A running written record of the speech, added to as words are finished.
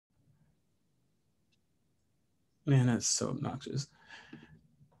Man, that's so obnoxious.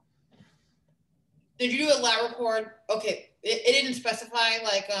 Did you do a lat record? Okay, it didn't specify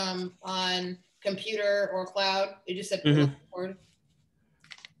like on computer or cloud. It just said lat record.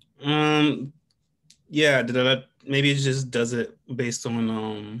 Yeah, maybe it just does it based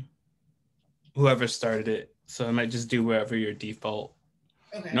on whoever started it. So I might just do wherever your default.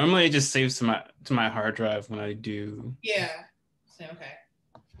 Okay. Normally it just saves to my hard drive when I do. Yeah. So okay.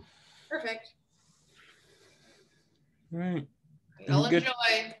 Perfect. All right. I'll Good.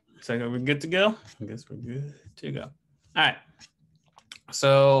 enjoy. So we're good to go? I guess we're good to go. All right.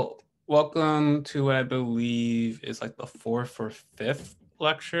 So welcome to what I believe is like the 4th or 5th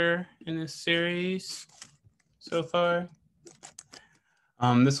lecture in this series so far.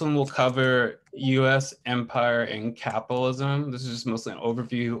 This one will cover U.S. empire and capitalism. This is just mostly an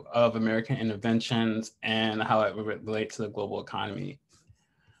overview of American interventions and how it would relate to the global economy.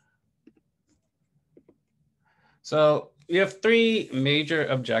 So we have 3 major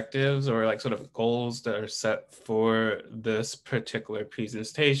objectives or like sort of goals that are set for this particular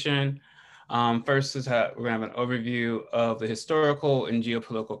presentation. First is we're going to have an overview of the historical and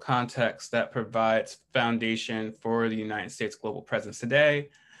geopolitical context that provides foundation for the United States global presence today.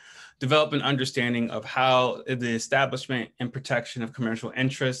 Develop an understanding of how the establishment and protection of commercial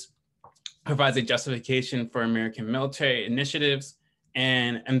interests provides a justification for American military initiatives,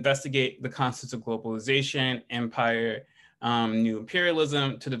 and investigate the concepts of globalization, empire, new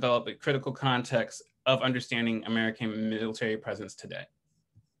imperialism to develop a critical context of understanding American military presence today.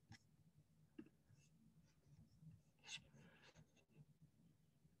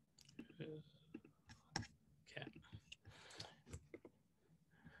 Okay.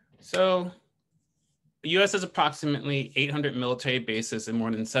 So the U.S. has approximately 800 military bases in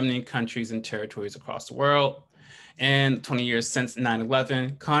more than 70 countries and territories across the world. And 20 years since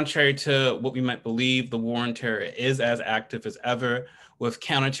 9/11, contrary to what we might believe, the war on terror is as active as ever, with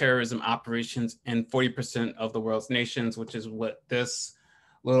counterterrorism operations in 40% of the world's nations, which is what this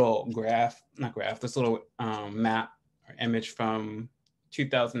little this little map or image from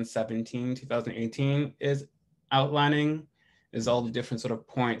 2017, 2018 is outlining. Is all the different sort of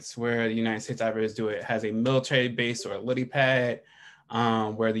points where the United States either has a military base or a lily pad,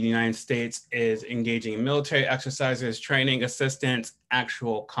 where the United States is engaging in military exercises, training, assistance,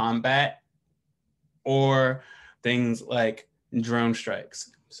 actual combat, or things like drone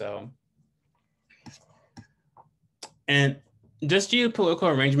strikes. So, and this geopolitical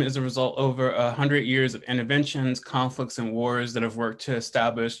arrangement is a result over 100 years of interventions, conflicts, and wars that have worked to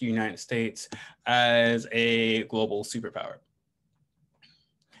establish the United States as a global superpower.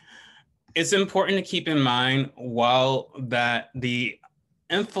 It's important to keep in mind while that the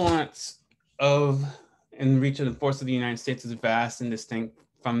influence of and reach of the force of the United States is vast and distinct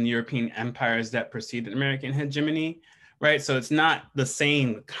from the European empires that preceded American hegemony, right? So it's not the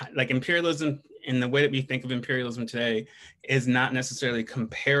same, like imperialism in the way that we think of imperialism today is not necessarily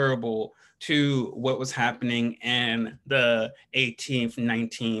comparable to what was happening in the 18th,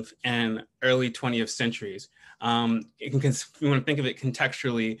 19th, and early 20th centuries. If you want to think of it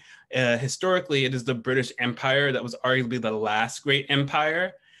contextually, historically, it is the British Empire that was arguably the last great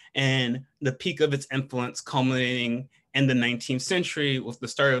empire, and the peak of its influence culminating in the 19th century with the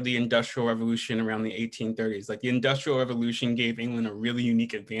start of the Industrial Revolution around the 1830s. Like the Industrial Revolution gave England a really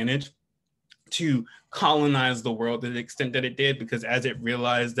unique advantage to colonize the world to the extent that it did, because as it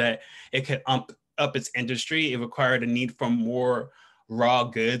realized that it could up its industry, it required a need for more raw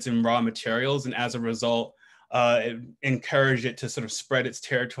goods and raw materials. And as a result, it encouraged it to sort of spread its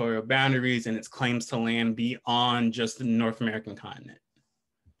territorial boundaries and its claims to land beyond just the North American continent.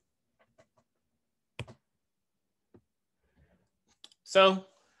 So,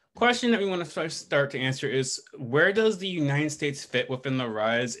 question that we want to start to answer is, where does the United States fit within the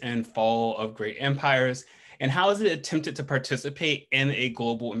rise and fall of great empires, and how is it attempted to participate in a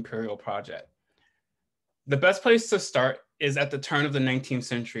global imperial project? The best place to start is at the turn of the 19th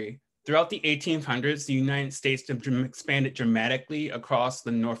century. Throughout the 1800s, the United States expanded dramatically across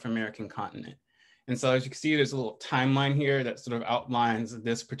the North American continent. And so as you can see, there's a little timeline here that sort of outlines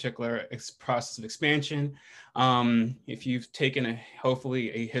this particular process of expansion. If you've taken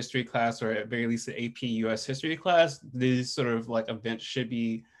hopefully a history class, or at very least an AP US history class, these sort of like events should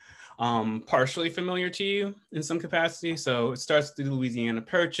be partially familiar to you in some capacity. So it starts with the Louisiana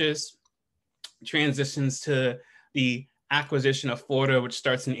Purchase, transitions to the acquisition of Florida, which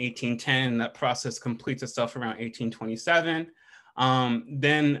starts in 1810. That process completes itself around 1827.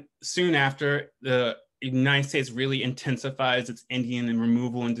 Then soon after, the United States really intensifies its Indian and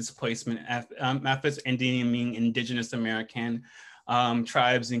removal and displacement efforts. Indian meaning indigenous American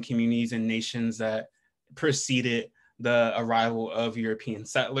tribes and communities and nations that preceded the arrival of European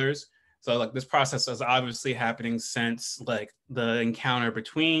settlers. So like this process is obviously happening since like the encounter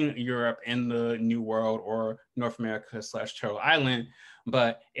between Europe and the New World, or North America / Turtle Island,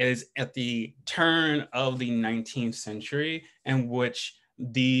 but it is at the turn of the 19th century in which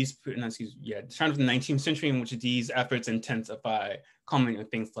these, turn of the 19th century in which these efforts intensify, culminating in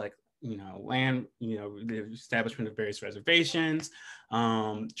things like land, the establishment of various reservations,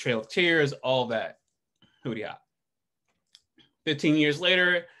 Trail of Tears, all that. Hootie-hop. 15 years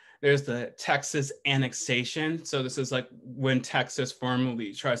later, there's the Texas annexation. So this is like when Texas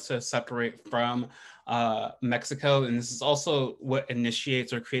formally tries to separate from Mexico. And this is also what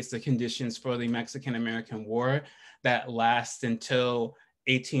initiates or creates the conditions for the Mexican-American War that lasts until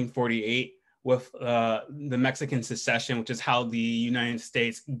 1848 with the Mexican secession, which is how the United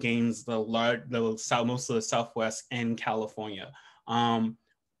States gains most of the Southwest and California.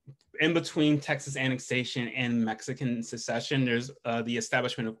 In between Texas annexation and Mexican secession, there's the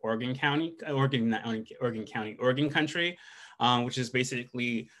establishment of Oregon Country, which is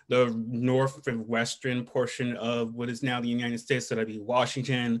basically the north and western portion of what is now the United States. So that'd be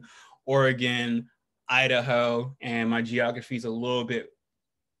Washington, Oregon, Idaho, and my geography is a little bit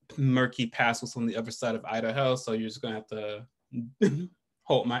murky past what's on the other side of Idaho. So you're just gonna have to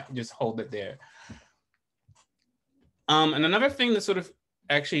hold it there. And another thing that's sort of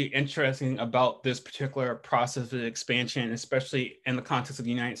actually interesting about this particular process of expansion, especially in the context of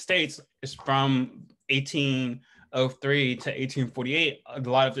the United States, is from 1803 to 1848, a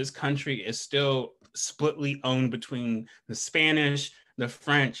lot of this country is still splitly owned between the Spanish, the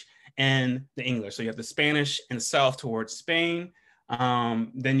French, and the English. So you have the Spanish in the south towards Spain.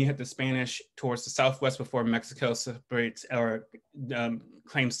 Then you have the Spanish towards the southwest before Mexico separates or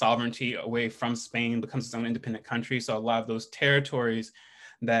claims sovereignty away from Spain, becomes its own independent country. So a lot of those territories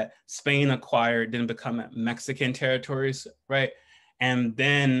that Spain acquired didn't become Mexican territories, right? And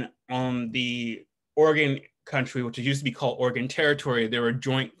then on the Oregon Country, which used to be called Oregon Territory, there were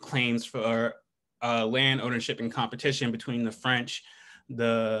joint claims for land ownership and competition between the French,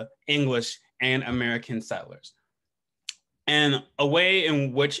 the English, and American settlers. And a way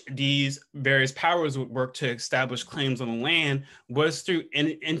in which these various powers would work to establish claims on the land was through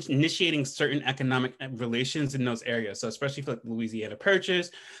initiating certain economic relations in those areas. So especially for like the Louisiana Purchase,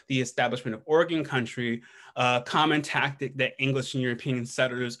 the establishment of Oregon Country, a common tactic that English and European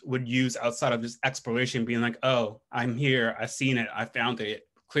settlers would use outside of just exploration, being like, oh, I'm here, I've seen it, I found it.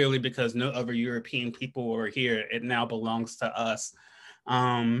 Clearly because no other European people were here, it now belongs to us.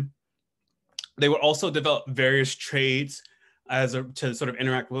 They would also develop various trades to sort of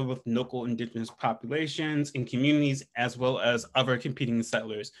interact with local indigenous populations and communities, as well as other competing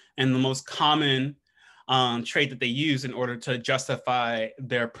settlers. And the most common trade that they used in order to justify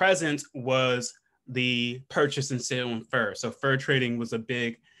their presence was the purchase and sale of fur. So fur trading was a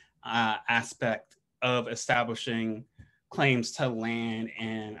big aspect of establishing claims to land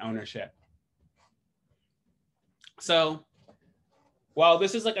and ownership. So while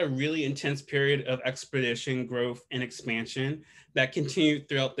this is like a really intense period of expedition, growth, and expansion that continued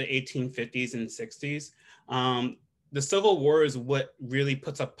throughout the 1850s and 60s, the Civil War is what really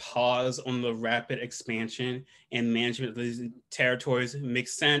puts a pause on the rapid expansion and management of these territories. It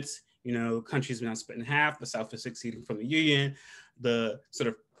makes sense. Countries are now split in half. The South is seceding from the Union. The sort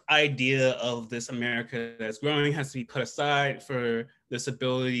of idea of this America that's growing has to be put aside for this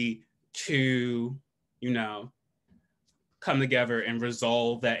ability to, come together and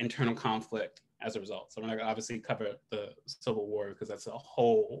resolve that internal conflict as a result. So we're not gonna obviously cover the Civil War because that's a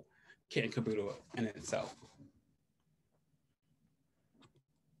whole kit and caboodle in itself.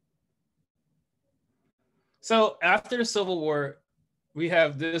 So after the Civil War, we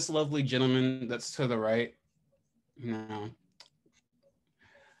have this lovely gentleman that's to the right,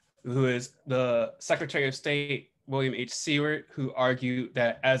 who is the Secretary of State, William H. Seward, who argued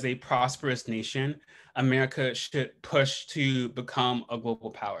that as a prosperous nation, America should push to become a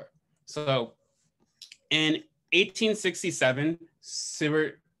global power. So in 1867,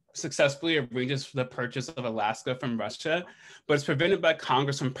 Seward successfully arranges for the purchase of Alaska from Russia, but is prevented by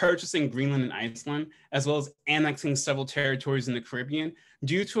Congress from purchasing Greenland and Iceland, as well as annexing several territories in the Caribbean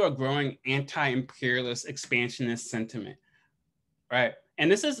due to a growing anti-imperialist expansionist sentiment, right? And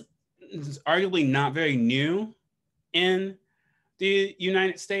this is arguably not very new in the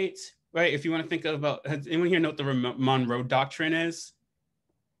United States, right? If you want to think about, has anyone here know what the Monroe Doctrine is?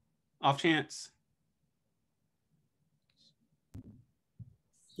 Off chance?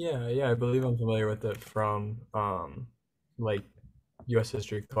 Yeah, I believe I'm familiar with it from like U.S.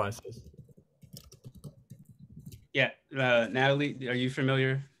 history classes. Yeah, Natalie, are you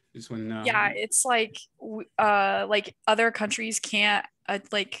familiar? Just want to know. Yeah, it's like like other countries can't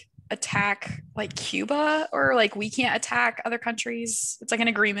like attack like Cuba, or like we can't attack other countries? It's like an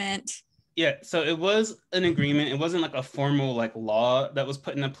agreement. Yeah, so it was an agreement. It wasn't like a formal like law that was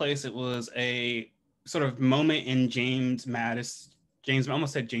put into place. It was a sort of moment in I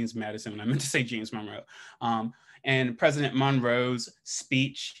almost said James Madison when I meant to say James Monroe. And President Monroe's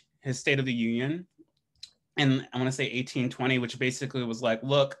speech, his State of the Union, and I want to say 1820, which basically was like,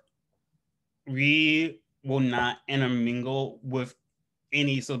 look, we will not intermingle with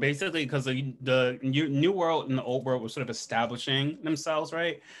any. So basically, because the new world and the old world were sort of establishing themselves,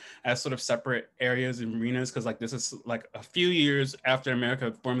 right, as sort of separate areas and arenas, because like this is like a few years after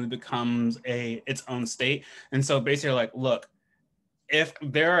America formally becomes its own state. And so basically like, look, if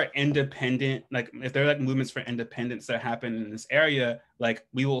there are independent, like if there are like movements for independence that happen in this area, like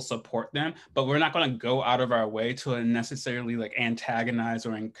we will support them, but we're not going to go out of our way to necessarily like antagonize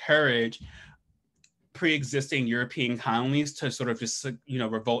or encourage pre-existing European colonies to sort of just, you know,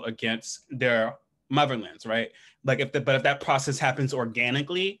 revolt against their motherlands, right? Like if that process happens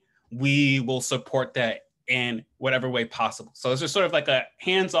organically, we will support that in whatever way possible. So it's just sort of like a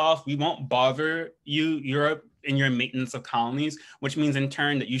hands off. We won't bother you, Europe, in your maintenance of colonies, which means in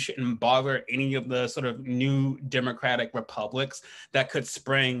turn that you shouldn't bother any of the sort of new democratic republics that could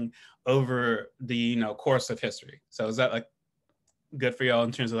spring over the, you know, course of history. So is that like good for y'all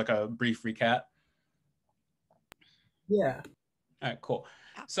in terms of like a brief recap? Yeah. All right, cool.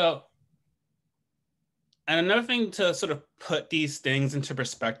 So, and another thing to sort of put these things into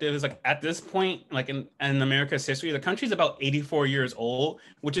perspective is like at this point, like in America's history, the country's about 84 years old,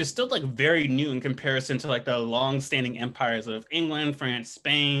 which is still like very new in comparison to like the long-standing empires of England, France,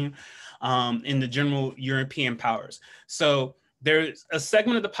 Spain, and the general European powers. So there's a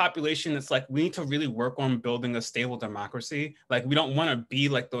segment of the population that's like, we need to really work on building a stable democracy. Like we don't want to be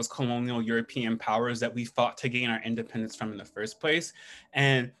like those colonial European powers that we fought to gain our independence from in the first place.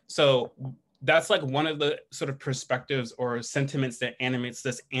 And so that's like one of the sort of perspectives or sentiments that animates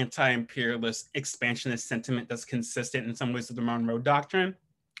this anti-imperialist expansionist sentiment that's consistent in some ways with the Monroe Doctrine.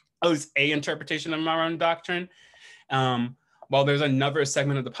 At least a interpretation of Monroe Doctrine. While there's another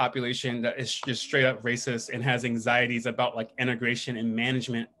segment of the population that is just straight up racist and has anxieties about like integration and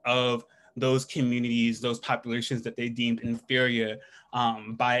management of those communities, those populations that they deemed inferior,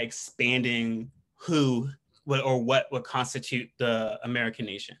 by expanding what would constitute the American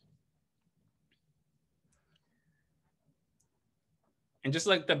nation. And just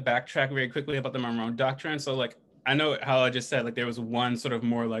like to backtrack very quickly about the Monroe Doctrine. So like, I know how I just said, like there was one sort of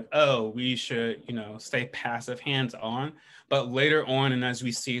more like, oh, we should, you know, stay passive, hands on. But later on, and as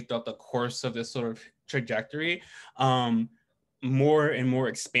we see throughout the course of this sort of trajectory, more and more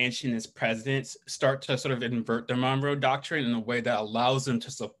expansionist presidents start to sort of invert the Monroe Doctrine in a way that allows them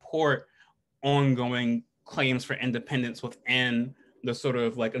to support ongoing claims for independence within the sort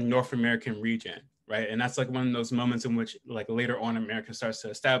of like a North American region. Right. And that's like one of those moments in which like later on America starts to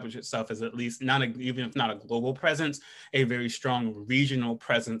establish itself as at least even if not a global presence, a very strong regional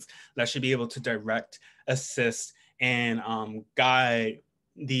presence that should be able to direct, assist, and guide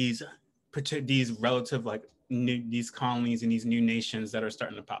these relative like these colonies and these new nations that are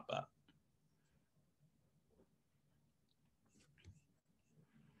starting to pop up.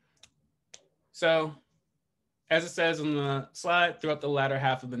 So as it says on the slide, throughout the latter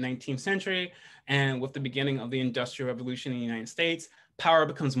half of the 19th century, and with the beginning of the Industrial Revolution in the United States, power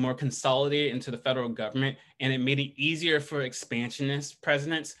becomes more consolidated into the federal government, and it made it easier for expansionist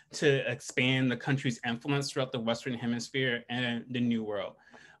presidents to expand the country's influence throughout the Western Hemisphere and the New World.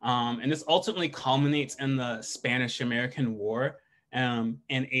 And this ultimately culminates in the Spanish-American War in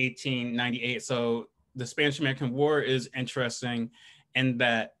 1898. So the Spanish-American War is interesting in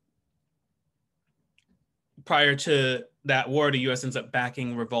that prior to that war, the U.S. ends up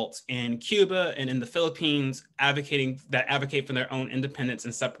backing revolts in Cuba and in the Philippines, advocate for their own independence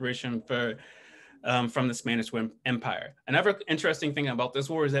and separation from the Spanish Empire. Another interesting thing about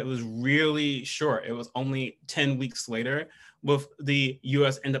this war is that it was really short. It was only 10 weeks later, with the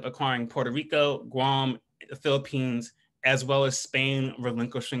U.S. end up acquiring Puerto Rico, Guam, the Philippines, as well as Spain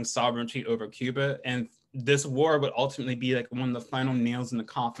relinquishing sovereignty over Cuba. And this war would ultimately be like one of the final nails in the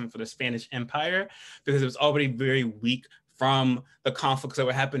coffin for the Spanish Empire, because it was already very weak from the conflicts that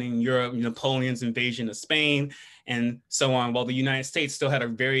were happening in Europe, Napoleon's invasion of Spain, and so on, while the United States still had a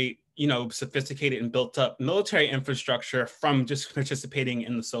very sophisticated and built up military infrastructure from just participating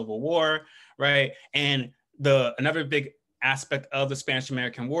in the Civil War, right? And another big aspect of the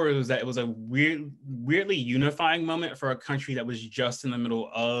Spanish-American War was that it was a weirdly unifying moment for a country that was just in the middle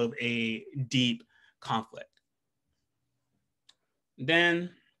of a deep conflict.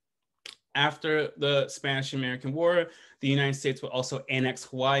 Then after the Spanish-American War, the United States would also annex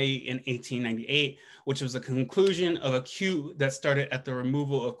Hawaii in 1898, which was the conclusion of a coup that started at the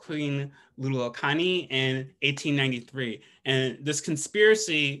removal of Queen Luluakani in 1893. And this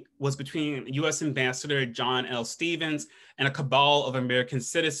conspiracy was between U.S. Ambassador John L. Stevens and a cabal of American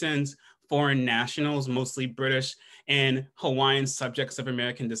citizens, foreign nationals, mostly British, and Hawaiian subjects of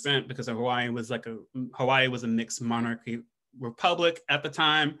American descent, because Hawaii was a mixed monarchy republic at the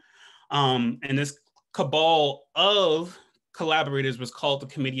time. And this cabal of collaborators was called the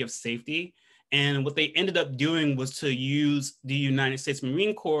Committee of Safety. And what they ended up doing was to use the United States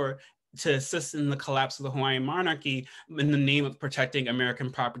Marine Corps to assist in the collapse of the Hawaiian monarchy in the name of protecting American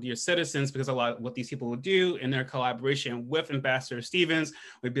property or citizens, because a lot of what these people would do in their collaboration with Ambassador Stevens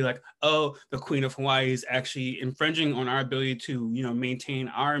would be like, oh, the Queen of Hawaii is actually infringing on our ability to, maintain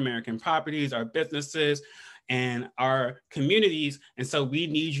our American properties, our businesses, and our communities. And so we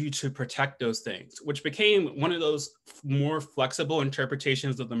need you to protect those things, which became one of those more flexible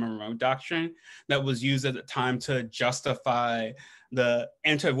interpretations of the Monroe Doctrine that was used at the time to justify what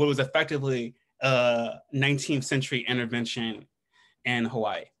was effectively a 19th century intervention in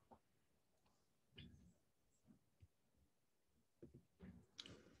Hawaii.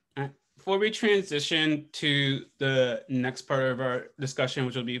 Before we transition to the next part of our discussion,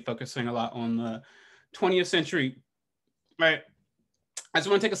 which will be focusing a lot on the 20th century, right? I just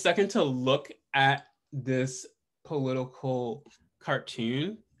want to take a second to look at this political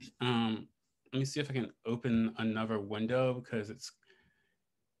cartoon. Let me see if I can open another window, because it's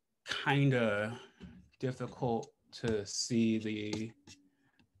kind of difficult to see the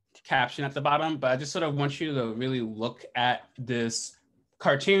caption at the bottom, but I just sort of want you to really look at this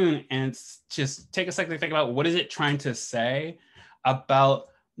cartoon and just take a second to think about what is it trying to say about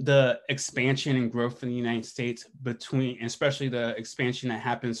the expansion and growth in the United States, especially the expansion that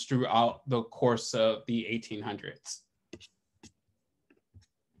happens throughout the course of the 1800s.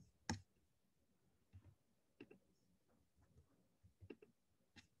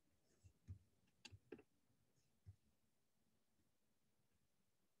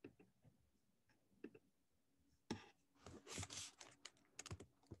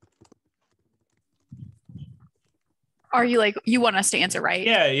 Are you you want us to answer, right?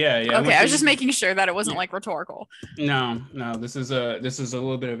 Yeah. Okay, I was just making sure that it wasn't rhetorical. No, this is a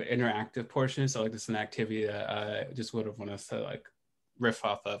little bit of an interactive portion. So this is an activity that I just would have wanted us to riff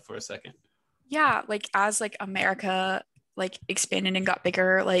off of for a second. Yeah, as America expanded and got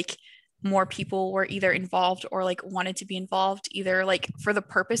bigger, more people were either involved or wanted to be involved, either for the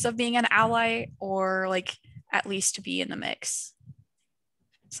purpose of being an ally or at least to be in the mix.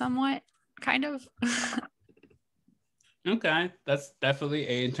 Somewhat, kind of. Okay, that's definitely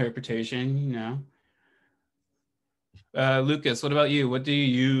a interpretation, Lucas, what about you? What do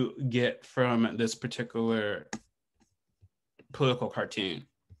you get from this particular political cartoon?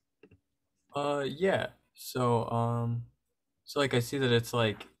 Yeah. So I see that it's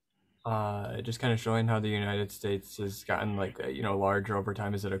just kind of showing how the United States has gotten larger over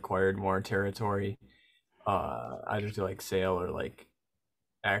time as it acquired more territory, either to sale or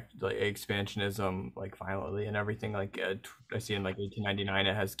expansionism, violently and everything. I see in 1899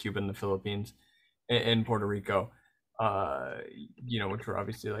 it has Cuba and the Philippines and Puerto Rico, which were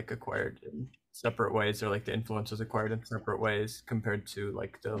obviously acquired in separate ways, or the influence was acquired in separate ways compared to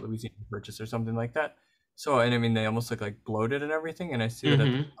the Louisiana Purchase or something like that. So, and I mean, they almost look bloated and everything. And I see that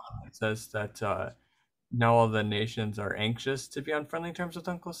it says that now all the nations are anxious to be on friendly terms with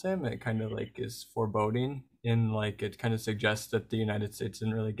Uncle Sam. It kind of is foreboding, and it kind of suggests that the United States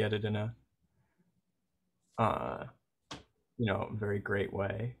didn't really get it in a very great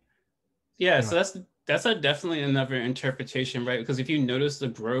way. Yeah, so that's definitely another interpretation, right? Because if you notice the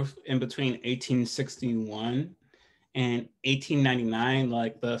growth in between 1861 and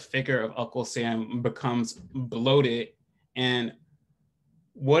 1899, the figure of Uncle Sam becomes bloated. And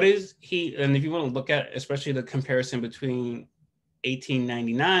what is he? And if you want to look at especially the comparison between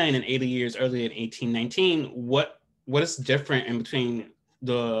 1899 and 80 years earlier in 1819, what is different in between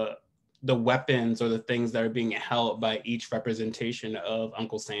the weapons or the things that are being held by each representation of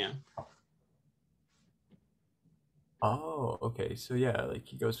Uncle Sam? Oh, okay. So yeah,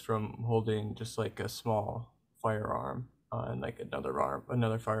 he goes from holding just a small firearm and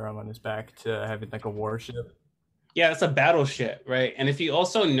another firearm on his back to having a warship. Yeah, it's a battleship, right? And if you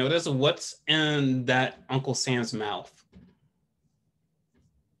also notice what's in that Uncle Sam's mouth.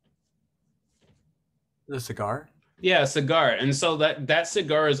 The cigar? Yeah, a cigar. And so that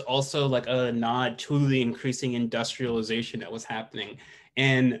cigar is also a nod to the increasing industrialization that was happening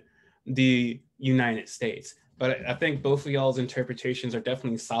in the United States. But I think both of y'all's interpretations are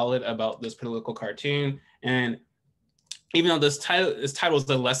definitely solid about this political cartoon. And even though this title is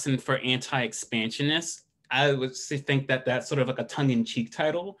a lesson for anti-expansionists, I would think that that's sort of like a tongue-in-cheek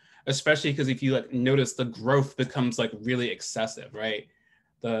title, especially because if you like notice, the growth becomes like really excessive, right?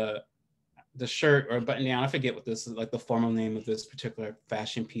 The shirt or button down, I forget what this is, like the formal name of this particular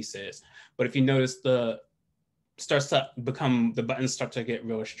fashion piece is, but if you notice, the buttons start to get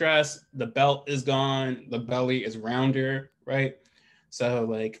real stressed, the belt is gone, the belly is rounder, right? So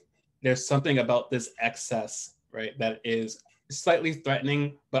like there's something about this excess, right, that is slightly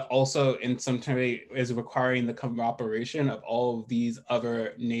threatening, but also in some way is requiring the cooperation of all of these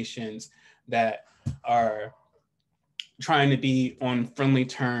other nations that are trying to be on friendly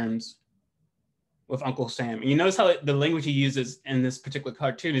terms with Uncle Sam. And you notice how the language he uses in this particular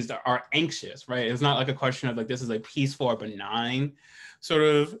cartoon is that are anxious, right? It's not like a question of like, this is a peaceful or benign sort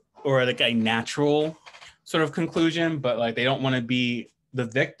of, or like a natural sort of conclusion, but like they don't want to be the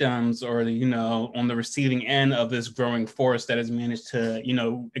victims or the, on the receiving end of this growing force that has managed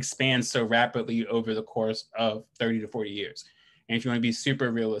to, expand so rapidly over the course of 30 to 40 years. And if you want to be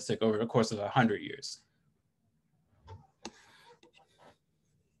super realistic, over the course of 100 years.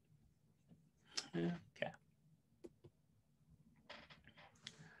 Okay.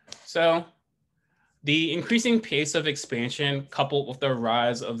 So the increasing pace of expansion, coupled with the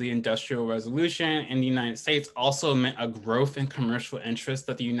rise of the Industrial Revolution in the United States, also meant a growth in commercial interest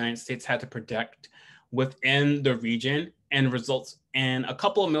that the United States had to protect within the region, and results in a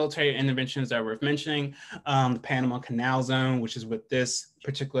couple of military interventions that are worth mentioning. The Panama Canal Zone, which is what this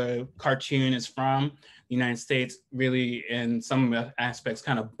particular cartoon is from. The United States really, in some aspects,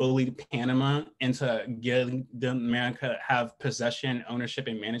 kind of bullied Panama into getting America have possession, ownership,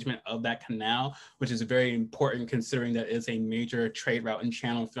 and management of that canal, which is very important considering that it's a major trade route and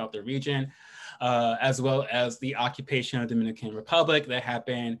channel throughout the region, as well as the occupation of the Dominican Republic that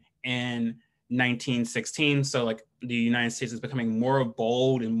happened in 1916. So like the United States is becoming more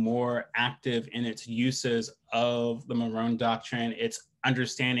bold and more active in its uses of the Monroe Doctrine, its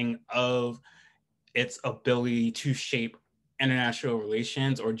understanding of its ability to shape international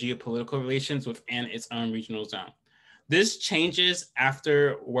relations or geopolitical relations within its own regional zone. This changes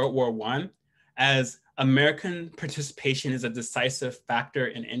after World War I, as American participation is a decisive factor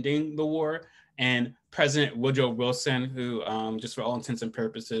in ending the war. And President Woodrow Wilson, who just for all intents and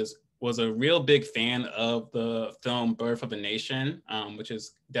purposes, was a real big fan of the film Birth of a Nation, which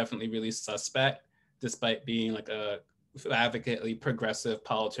is definitely really suspect, despite being like a advocately progressive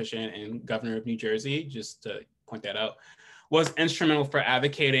politician and governor of New Jersey, just to point that out, was instrumental for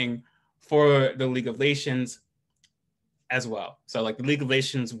advocating for the League of Nations as well. So like the League of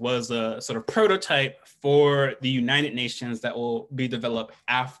Nations was a sort of prototype for the United Nations that will be developed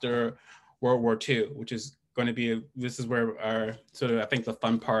after World War II, which is going to be, this is where our sort of, I think the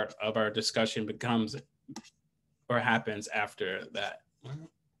fun part of our discussion becomes or happens after that.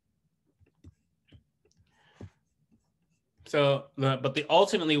 So,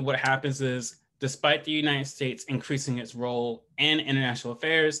 ultimately what happens is, despite the United States increasing its role in international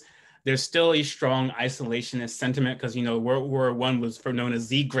affairs, there's still a strong isolationist sentiment because, World War I was known as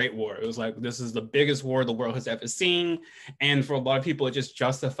the Great War. It was like, this is the biggest war the world has ever seen. And for a lot of people, it just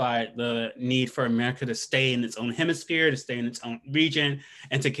justified the need for America to stay in its own hemisphere, to stay in its own region,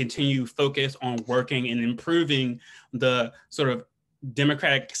 and to continue focus on working and improving the sort of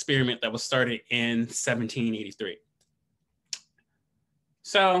democratic experiment that was started in 1783.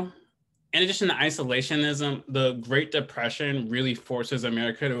 So, in addition to isolationism, the Great Depression really forces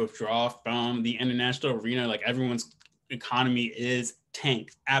America to withdraw from the international arena. Like everyone's economy is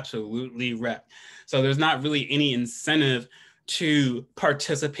tanked, absolutely wrecked. So there's not really any incentive to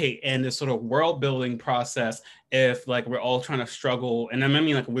participate in this sort of world building process if like we're all trying to struggle. And I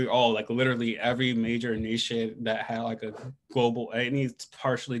mean like we're all like literally every major nation that had like a global, any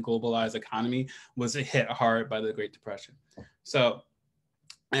partially globalized economy was hit hard by the Great Depression. So,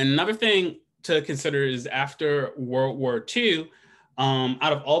 and another thing to consider is after World War II,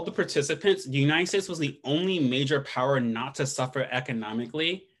 out of all the participants, the United States was the only major power not to suffer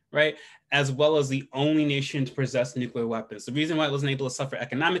economically, right? As well as the only nation to possess nuclear weapons. The reason why it wasn't able to suffer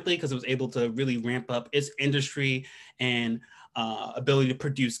economically, because it was able to really ramp up its industry and ability to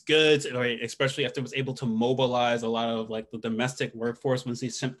produce goods, right? Especially after it was able to mobilize a lot of like the domestic workforce once they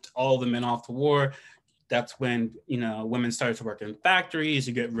sent all the men off to war. That's when, women started to work in factories,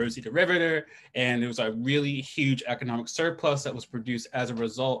 you get Rosie the Riveter, and there was a really huge economic surplus that was produced as a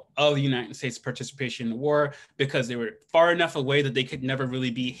result of the United States participation in the war, because they were far enough away that they could never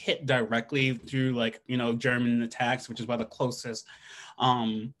really be hit directly through like, German attacks, which is why the closest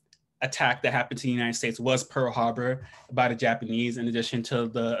attack that happened to the United States was Pearl Harbor by the Japanese, in addition to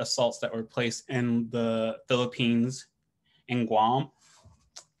the assaults that were placed in the Philippines and Guam.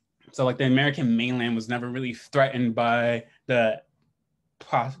 So like the American mainland was never really threatened by the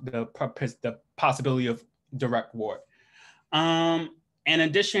possibility of direct war. In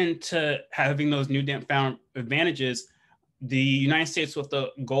addition to having those newfound advantages, the United States, with the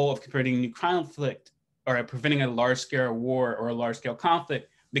goal of preventing new conflict or preventing a large-scale war or a large-scale conflict,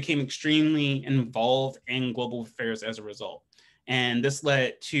 became extremely involved in global affairs as a result. And this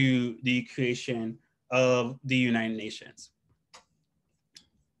led to the creation of the United Nations.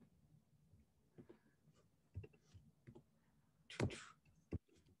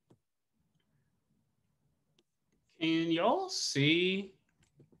 Can y'all see?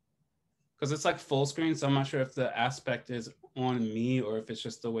 Because it's like full screen, so I'm not sure if the aspect is on me or if it's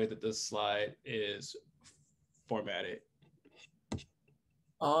just the way that this slide is formatted.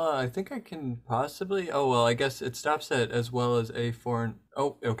 I think I can possibly. Oh well, I guess it stops at as well as a foreign.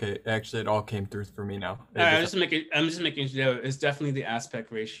 Oh, okay. Actually, it all came through for me now. I'm just making sure it's definitely the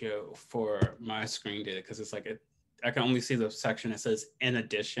aspect ratio for my screen data, because it's like I can only see the section that says in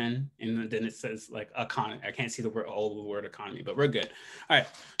addition, and then it says like economy. I can't see the word economy, but we're good. All right.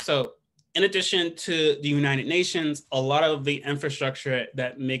 So in addition to the United Nations, a lot of the infrastructure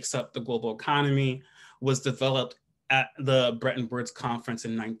that makes up the global economy was developed at the Bretton Woods Conference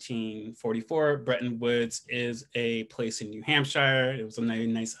in 1944. Bretton Woods is a place in New Hampshire. It was a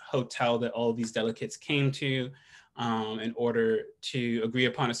nice hotel that all of these delegates came to in order to agree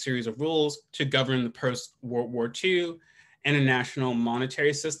upon a series of rules to govern the post-World War II international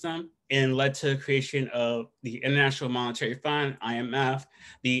monetary system, and led to the creation of the International Monetary Fund, IMF,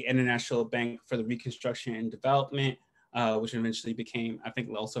 the International Bank for the Reconstruction and Development, which eventually became, I think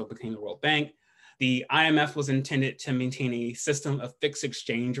also became the World Bank. The IMF was intended to maintain a system of fixed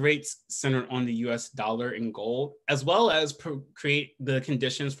exchange rates centered on the US dollar and gold, as well as create the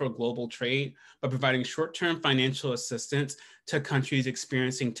conditions for global trade by providing short-term financial assistance to countries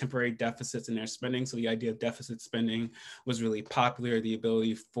experiencing temporary deficits in their spending. So the idea of deficit spending was really popular, the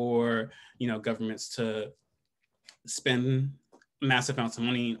ability for governments to spend massive amounts of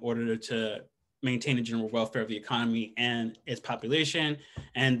money in order to maintain the general welfare of the economy and its population.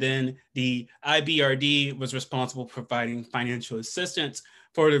 And then the IBRD was responsible for providing financial assistance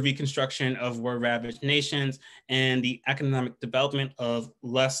for the reconstruction of war-ravaged nations and the economic development of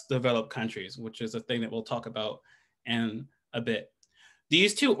less developed countries, which is a thing that we'll talk about in a bit.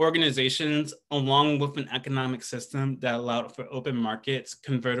 These two organizations, along with an economic system that allowed for open markets,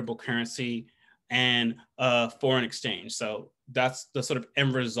 convertible currency, and foreign exchange. So that's the sort of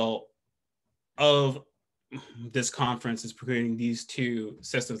end result of this conference, is creating these two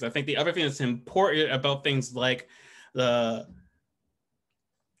systems. I think the other thing that's important about things like the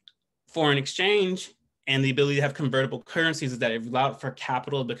foreign exchange and the ability to have convertible currencies is that it allowed for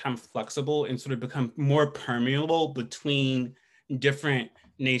capital to become flexible and sort of become more permeable between different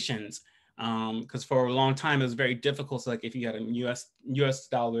nations. Because for a long time, it was very difficult. So like if you had US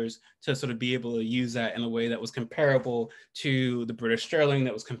dollars, to sort of be able to use that in a way that was comparable to the British sterling,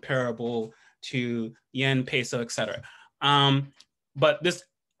 that was comparable to yen, peso, et cetera. But this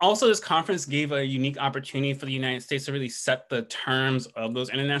conference gave a unique opportunity for the United States to really set the terms of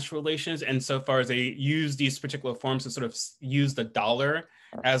those international relations. And so far as they use these particular forms to sort of use the dollar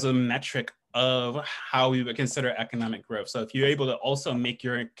as a metric of how we would consider economic growth. So if you're able to also make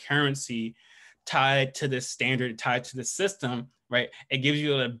your currency tied to this standard, tied to the system, right, it gives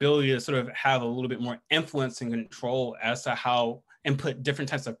you the ability to sort of have a little bit more influence and control as to how, and put different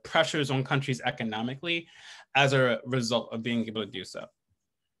types of pressures on countries economically as a result of being able to do so.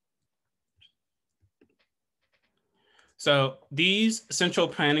 So these central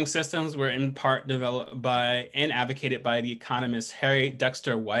planning systems were in part developed by and advocated by the economist Harry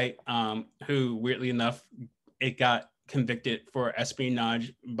Dexter White, who weirdly enough, it got convicted for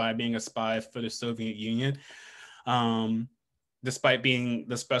espionage by being a spy for the Soviet Union, despite being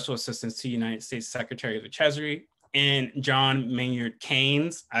the special assistant to the United States Secretary of the Treasury. And John Maynard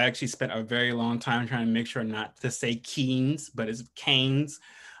Keynes, I actually spent a very long time trying to make sure not to say Keynes, but it's Keynes.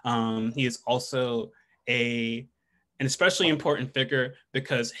 He is also an especially important figure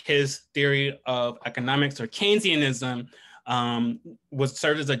because his theory of economics, or Keynesianism, was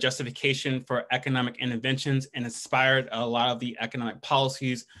served as a justification for economic interventions and inspired a lot of the economic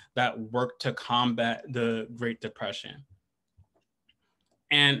policies that worked to combat the Great Depression.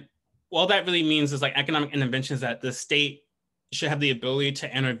 And all that really means is like economic interventions that the state should have the ability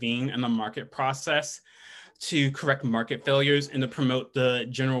to intervene in the market process to correct market failures and to promote the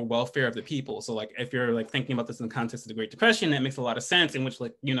general welfare of the people. So like, if you're like thinking about this in the context of the Great Depression, that makes a lot of sense, in which,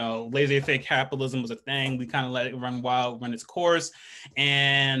 like, you know, laissez-faire capitalism was a thing. We kind of let it run wild, run its course.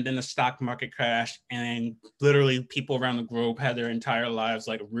 And then the stock market crashed, and literally people around the globe had their entire lives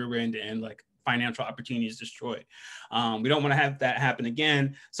like ruined and like financial opportunities destroyed. We don't want to have that happen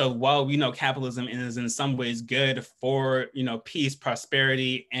again. So while we know capitalism is in some ways good for, you know, peace,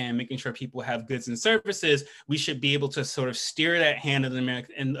 prosperity, and making sure people have goods and services, we should be able to sort of steer that hand of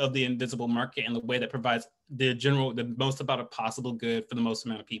the invisible market in the way that provides the most amount of possible good for the most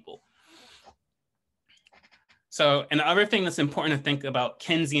amount of people. So another thing that's important to think about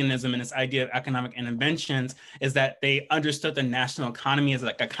Keynesianism and this idea of economic interventions is that they understood the national economy as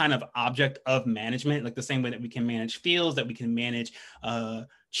like a kind of object of management, like the same way that we can manage fields, that we can manage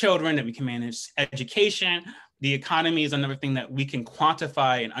children, that we can manage education. The economy is another thing that we can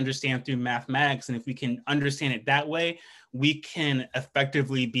quantify and understand through mathematics. And if we can understand it that way, we can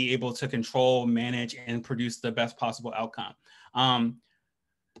effectively be able to control, manage, and produce the best possible outcome.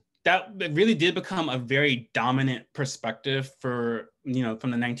 That really did become a very dominant perspective for, you know, from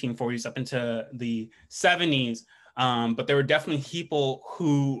the 1940s up into the 70s. But there were definitely people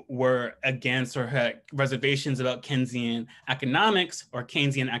who were against or had reservations about Keynesian economics or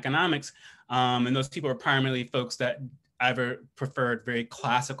Keynesian economics. And those people were primarily folks that either preferred very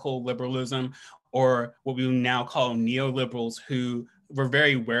classical liberalism or what we now call neoliberals, who were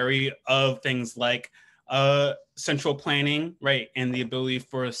very wary of things like central planning, right, and the ability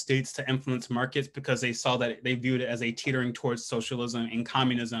for states to influence markets, because they saw that, they viewed it as a teetering towards socialism and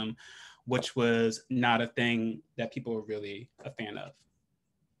communism, which was not a thing that people were really a fan of.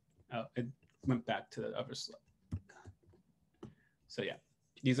 Oh, it went back to the other slide. So yeah,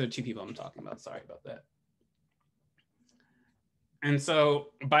 these are two people I'm talking about. Sorry about that. And so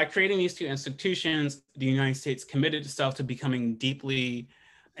by creating these two institutions, the United States committed itself to becoming deeply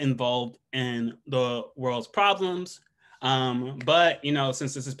involved in the world's problems. But, you know,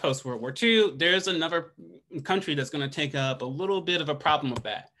 since this is post-World War II, there's another country that's going to take up a little bit of a problem with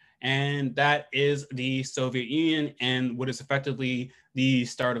that. And that is the Soviet Union, and what is effectively the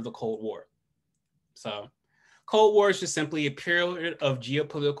start of the Cold War. So Cold War is just simply a period of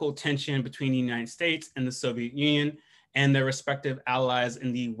geopolitical tension between the United States and the Soviet Union and their respective allies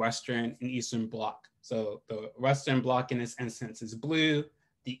in the Western and Eastern Bloc. So the Western Bloc in this instance is blue,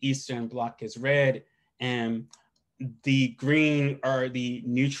 the Eastern Bloc is red, and the green are the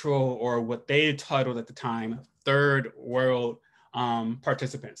neutral, or what they titled at the time, third world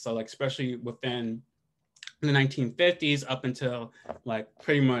participants. So like, especially within the 1950s up until like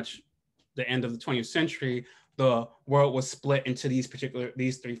pretty much the end of the 20th century, the world was split into these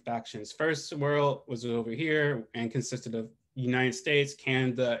three factions. First world was over here and consisted of United States,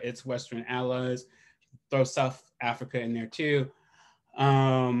 Canada, its Western allies, throw South Africa in there too,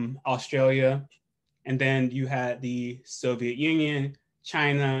 Australia. And then you had the Soviet Union,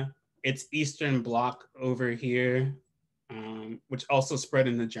 China, its Eastern Bloc over here, which also spread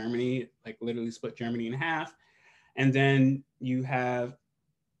into Germany, like literally split Germany in half. And then you have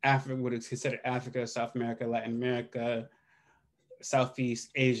Africa, what is considered Africa, South America, Latin America,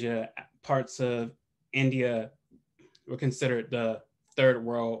 Southeast Asia, parts of India were considered the third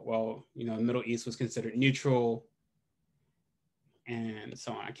world, while, you know, the Middle East was considered neutral, and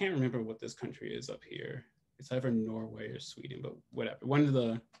so on. I can't remember what this country is up here. It's either Norway or Sweden, but whatever. One of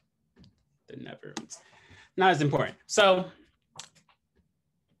the Netherlands. Not as important. So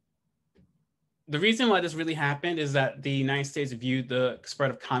the reason why this really happened is that the United States viewed the spread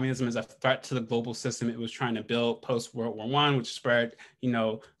of communism as a threat to the global system it was trying to build post-World War I, which spread, you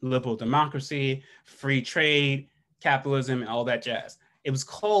know, liberal democracy, free trade, capitalism, and all that jazz. It was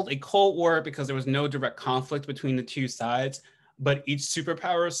called a Cold War because there was no direct conflict between the two sides, but each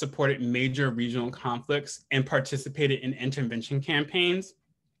superpower supported major regional conflicts and participated in intervention campaigns,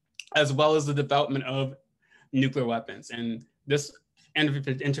 as well as the development of nuclear weapons. And this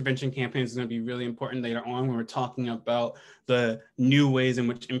intervention campaigns is going to be really important later on when we're talking about the new ways in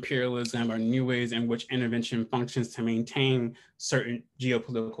which imperialism or new ways in which intervention functions to maintain certain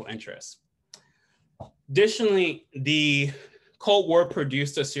geopolitical interests. Additionally, the Cold War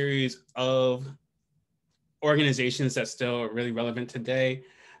produced a series of organizations that's still really relevant today,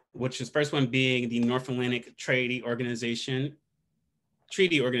 which is first one being the North Atlantic Treaty Organization,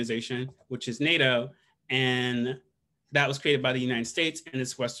 which is NATO, and that was created by the United States and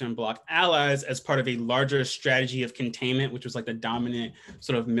its Western Bloc allies as part of a larger strategy of containment, which was like the dominant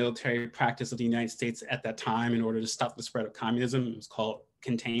sort of military practice of the United States at that time in order to stop the spread of communism. It was called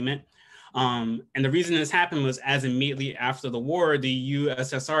containment. And the reason this happened was as immediately after the war, the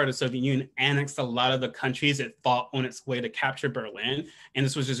USSR, the Soviet Union, annexed a lot of the countries it fought on its way to capture Berlin. And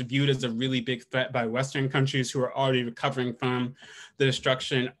this was just viewed as a really big threat by Western countries who were already recovering from the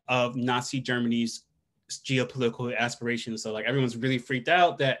destruction of Nazi Germany's geopolitical aspirations. So like everyone's really freaked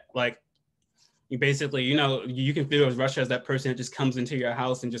out that like, you basically, you know, you can feel as Russia as that person that just comes into your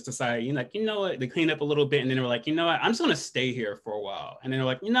house and just decide, you know, like, you know what, they clean up a little bit and then they were like, you know what, I'm just gonna stay here for a while. And then they're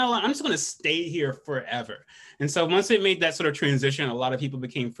like, you know what, I'm just gonna stay here forever. And so once it made that sort of transition, a lot of people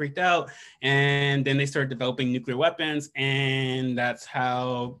became freaked out and then they started developing nuclear weapons. And that's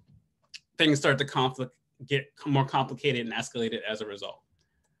how things started to get more complicated and escalated as a result.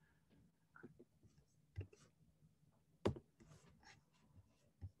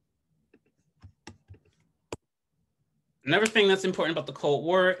 Another thing that's important about the Cold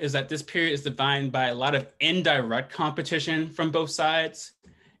War is that this period is defined by a lot of indirect competition from both sides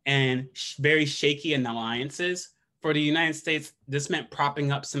and very shaky alliances. For the United States, this meant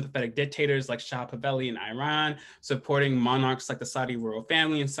propping up sympathetic dictators like Shah Pahlavi in Iran, supporting monarchs like the Saudi royal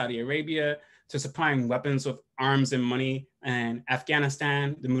family in Saudi Arabia, to supplying weapons with arms and money in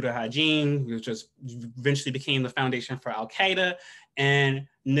Afghanistan, the Mujahideen, which just eventually became the foundation for Al-Qaeda, and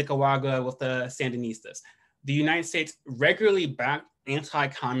Nicaragua with the Sandinistas. The United States regularly backed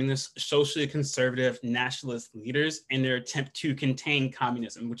anti-communist, socially conservative nationalist leaders in their attempt to contain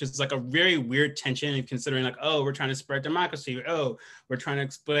communism, which is like a very weird tension in considering like, oh, we're trying to spread democracy. Oh, we're trying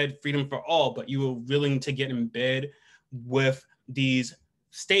to spread freedom for all, but you were willing to get in bed with these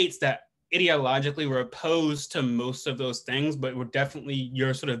states that ideologically were opposed to most of those things, but were definitely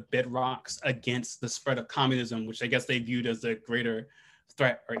your sort of bedrocks against the spread of communism, which I guess they viewed as the greater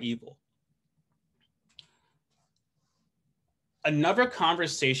threat or evil. Another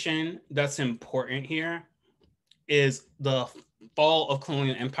conversation that's important here is the fall of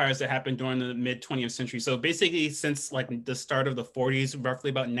colonial empires that happened during the mid 20th century. So basically since like the start of the 40s, roughly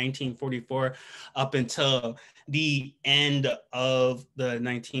about 1944 up until the end of the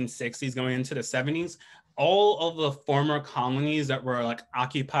 1960s going into the 70s, all of the former colonies that were like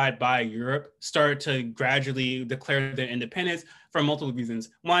occupied by Europe started to gradually declare their independence for multiple reasons.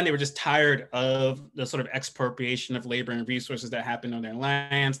 One, they were just tired of the sort of expropriation of labor and resources that happened on their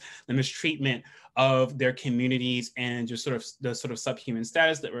lands, the mistreatment of their communities, and just sort of the sort of subhuman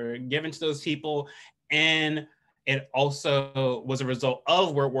status that were given to those people. And it also was a result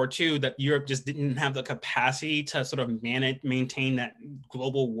of World War II that Europe just didn't have the capacity to sort of maintain that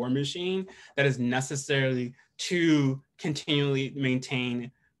global war machine that is necessary to continually maintain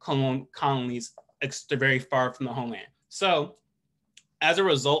colonies very far from the homeland. So as a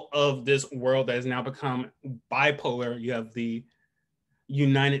result of this world that has now become bipolar, you have the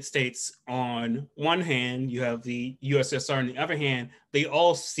United States on one hand, you have the USSR on the other hand, they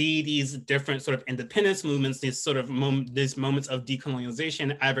all see these different sort of independence movements, these sort of these moments of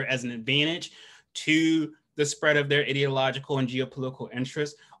decolonialization either as an advantage to the spread of their ideological and geopolitical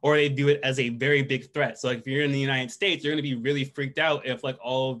interests, or they view it as a very big threat. So like if you're in the United States, you're going to be really freaked out if like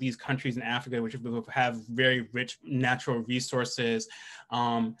all of these countries in Africa, which have very rich natural resources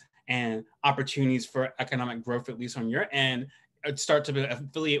and opportunities for economic growth, at least on your end, start to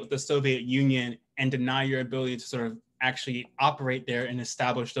affiliate with the Soviet Union and deny your ability to sort of actually operate there and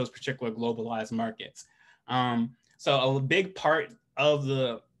establish those particular globalized markets. So a big part of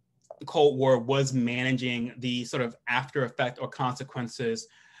the Cold War was managing the sort of after effect or consequences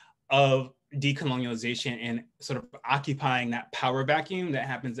of decolonialization and sort of occupying that power vacuum that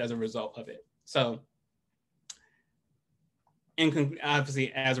happens as a result of it. So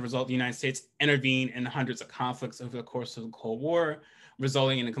obviously, as a result, the United States intervened in hundreds of conflicts over the course of the Cold War,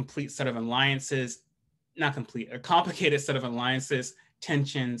 resulting in a complete set of alliances, not complete, a complicated set of alliances,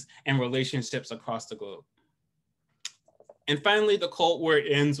 tensions, and relationships across the globe. And finally, the Cold War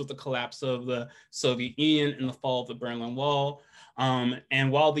ends with the collapse of the Soviet Union and the fall of the Berlin Wall.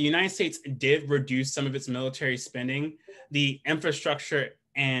 And while the United States did reduce some of its military spending, the infrastructure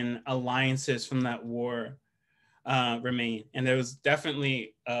and alliances from that war remain. And there was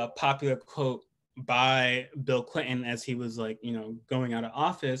definitely a popular quote by Bill Clinton as he was like, you know, going out of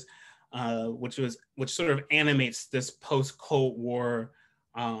office, which sort of animates this post-Cold War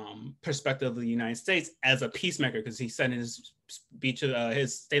perspective of the United States as a peacemaker, because he said in his speech,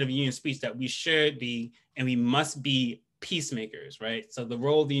 his State of the Union speech, that we should be and we must be peacemakers, right? So the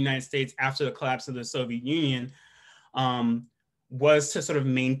role of the United States after the collapse of the Soviet Union was to sort of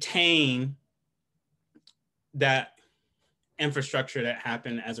maintain that infrastructure that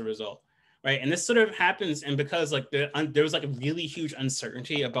happened as a result, right? And this sort of happens, and because like there was like a really huge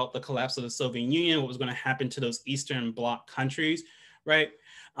uncertainty about the collapse of the Soviet Union, what was going to happen to those Eastern Bloc countries, right?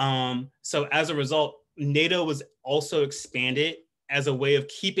 So as a result, NATO was also expanded as a way of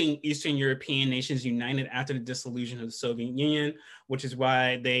keeping Eastern European nations united after the dissolution of the Soviet Union, which is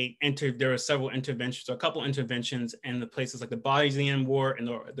why there were several interventions, or a couple interventions in the places like the Bosnian War and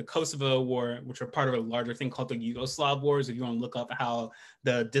the Kosovo War, which are part of a larger thing called the Yugoslav Wars. If you want to look up how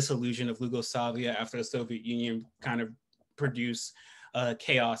the dissolution of Yugoslavia after the Soviet Union kind of produced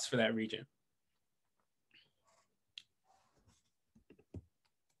chaos for that region.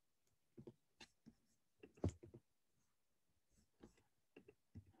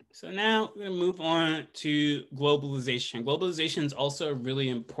 So now we're going to move on to globalization. Globalization is also a really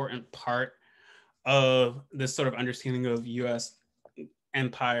important part of this sort of understanding of US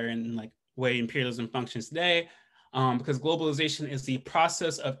empire and like way imperialism functions today, because globalization is the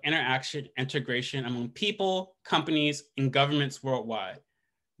process of interaction, integration among people, companies, and governments worldwide.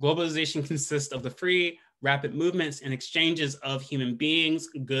 Globalization consists of the free, rapid movements and exchanges of human beings,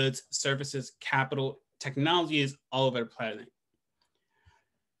 goods, services, capital, technologies all over the planet.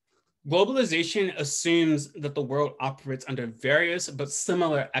 Globalization assumes that the world operates under various but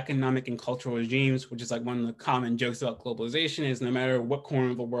similar economic and cultural regimes, which is like one of the common jokes about globalization is no matter what corner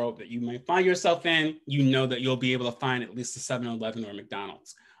of the world that you might find yourself in, you know that you'll be able to find at least a 7-Eleven or a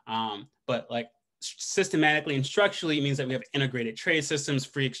McDonald's. But like systematically and structurally, it means that we have integrated trade systems,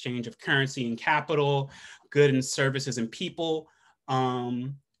 free exchange of currency and capital, goods and services and people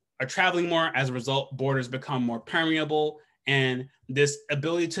are traveling more. As a result, borders become more permeable. And this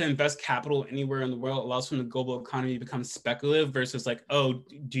ability to invest capital anywhere in the world allows for the global economy to become speculative versus like, oh,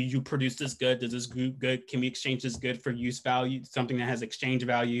 do you produce this good? Does this good? Can we exchange this good for use value? Something that has exchange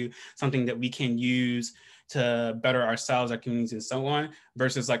value, something that we can use to better ourselves, our communities, and so on,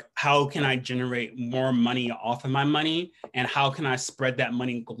 versus like, how can I generate more money off of my money? And how can I spread that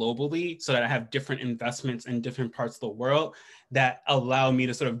money globally so that I have different investments in different parts of the world that allow me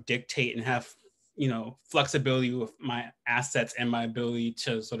to sort of dictate and have flexibility with my assets and my ability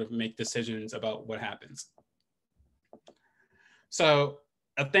to sort of make decisions about what happens. So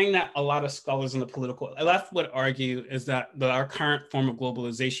a thing that a lot of scholars in the political left would argue is that our current form of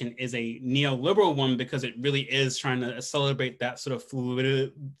globalization is a neoliberal one because it really is trying to celebrate that sort of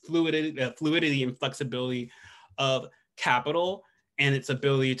fluidity and flexibility of capital and its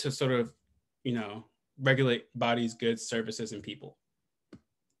ability to sort of, regulate bodies, goods, services, and people.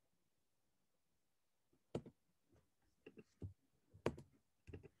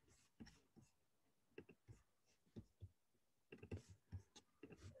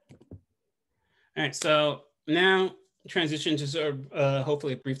 All right, so now transition to sort of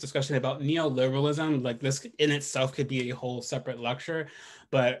hopefully a brief discussion about neoliberalism. Like this in itself could be a whole separate lecture,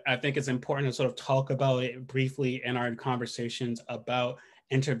 but I think it's important to sort of talk about it briefly in our conversations about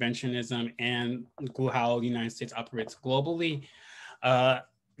interventionism and how the United States operates globally.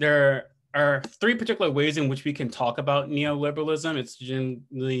 There are three particular ways in which we can talk about neoliberalism. It's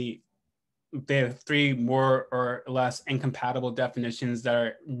generally they have three more or less incompatible definitions that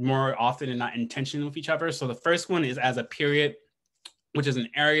are more often than not in tension with each other. So the first one is as a period, which is an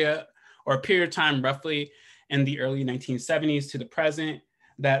area or a period of time roughly in the early 1970s to the present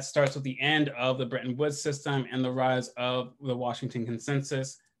that starts with the end of the Bretton Woods system and the rise of the Washington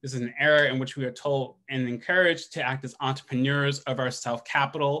Consensus. This is an era in which we are told and encouraged to act as entrepreneurs of our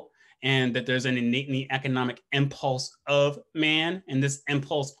self-capital, and that there's an innately economic impulse of man, and this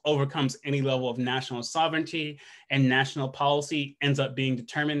impulse overcomes any level of national sovereignty, and national policy ends up being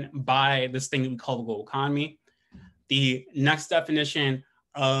determined by this thing that we call the global economy. The next definition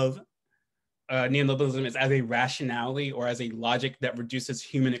of neoliberalism is as a rationality or as a logic that reduces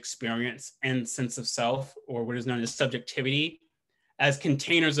human experience and sense of self, or what is known as subjectivity, as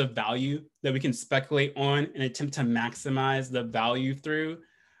containers of value that we can speculate on and attempt to maximize the value through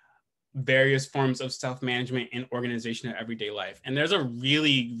various forms of self-management and organization of everyday life. And there's a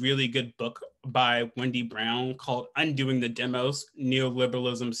really, really good book by Wendy Brown called Undoing the Demos,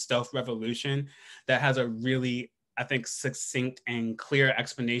 Neoliberalism Stealth Revolution, that has a really, I think, succinct and clear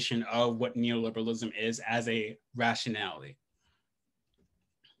explanation of what neoliberalism is as a rationality.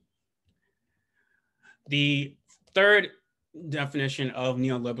 The third definition of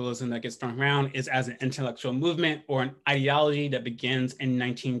neoliberalism that gets thrown around is as an intellectual movement or an ideology that begins in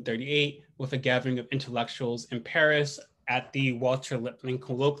 1938 with a gathering of intellectuals in Paris at the Walter Lippmann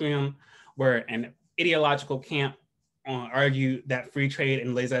Colloquium, where an ideological camp argued that free trade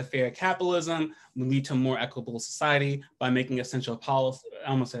and laissez-faire capitalism would lead to a more equitable society by making essential products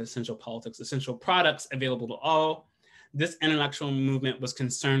available to all. This intellectual movement was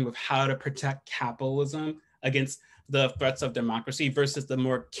concerned with how to protect capitalism against the threats of democracy versus the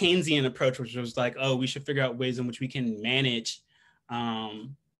more Keynesian approach, which was like, oh, we should figure out ways in which we can manage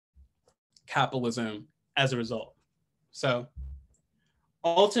capitalism as a result. So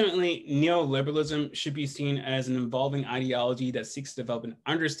ultimately, neoliberalism should be seen as an evolving ideology that seeks to develop an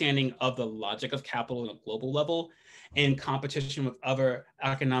understanding of the logic of capital at a global level in competition with other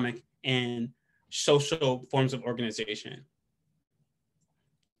economic and social forms of organization.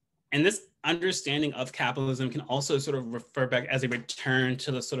 And this understanding of capitalism can also sort of refer back as a return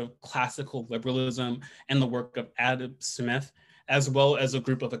to the sort of classical liberalism and the work of Adam Smith, as well as a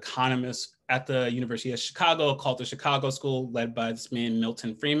group of economists at the University of Chicago called the Chicago School, led by this man,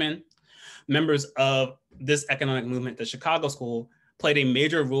 Milton Friedman. Members of this economic movement, the Chicago School, played a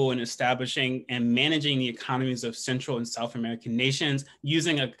major role in establishing and managing the economies of Central and South American nations,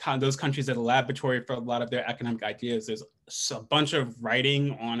 using those countries as a laboratory for a lot of their economic ideas. There's a bunch of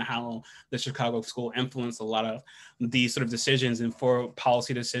writing on how the Chicago School influenced a lot of these sort of decisions and foreign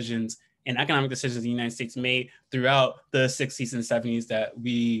policy decisions and economic decisions the United States made throughout the 60s and 70s that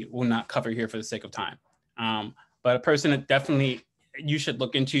we will not cover here for the sake of time. But a person that definitely you should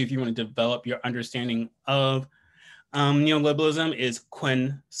look into if you want to develop your understanding of neoliberalism is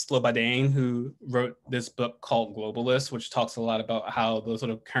Quinn Slobodane, who wrote this book called Globalist, which talks a lot about how the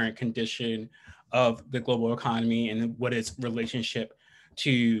sort of current condition of the global economy and what its relationship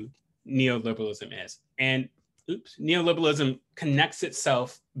to neoliberalism is. And neoliberalism connects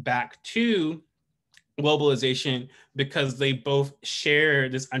itself back to globalization because they both share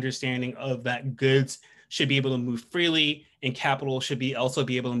this understanding of that goods should be able to move freely and capital should also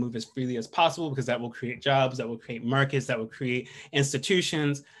be able to move as freely as possible, because that will create jobs, that will create markets, that will create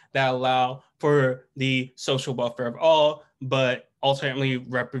institutions that allow for the social welfare of all, but ultimately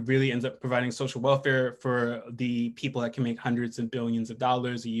really ends up providing social welfare for the people that can make hundreds of billions of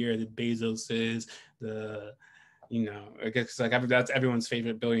dollars a year, the Bezoses, I guess like that's everyone's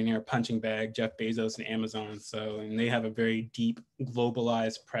favorite billionaire punching bag, Jeff Bezos and Amazon. And they have a very deep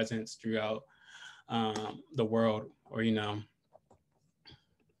globalized presence throughout the world, All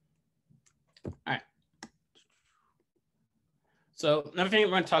right. So another thing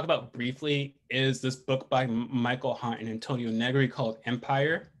we're going to talk about briefly is this book by Michael Hunt and Antonio Negri called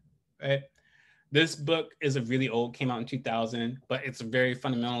Empire, right? This book is a really old, came out in 2000, but it's very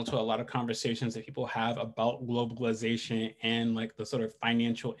fundamental to a lot of conversations that people have about globalization and like the sort of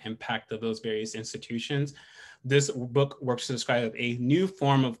financial impact of those various institutions. This book works to describe a new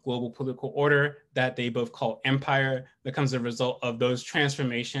form of global political order that they both call empire that comes as a result of those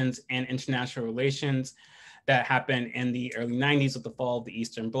transformations and international relations that happened in the early 90s with the fall of the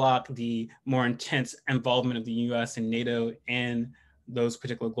Eastern Bloc, the more intense involvement of the US and NATO in those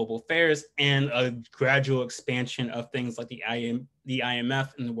particular global affairs, and a gradual expansion of things like the IMF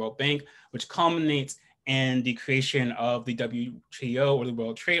and the World Bank, which culminates in the creation of the WTO, or the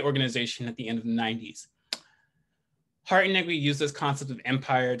World Trade Organization, at the end of the 90s. Hart and Negri used this concept of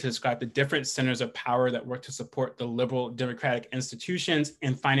empire to describe the different centers of power that work to support the liberal democratic institutions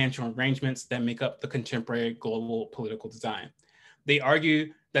and financial arrangements that make up the contemporary global political design. They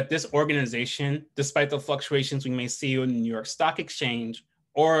argue that this organization, despite the fluctuations we may see in the New York Stock Exchange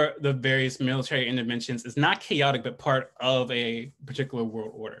or the various military interventions, is not chaotic, but part of a particular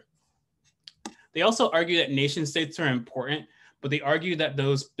world order. They also argue that nation states are important, but they argue that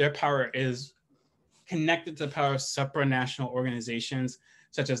their power is connected to the power of supranational organizations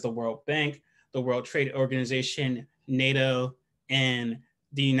such as the World Bank, the World Trade Organization, NATO, and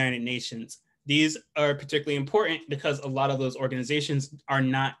the United Nations. These are particularly important because a lot of those organizations are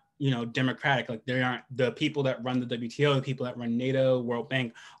not, democratic. Like they aren't the people that run the WTO, the people that run NATO, World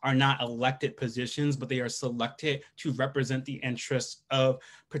Bank are not elected positions, but they are selected to represent the interests of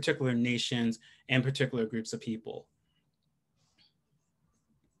particular nations and particular groups of people.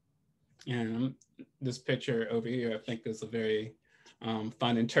 And this picture over here, I think, is a very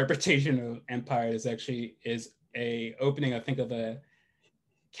fun interpretation of empire. This actually is a opening, I think, of a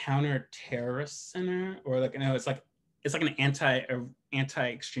counter-terrorist center, or like, it's like an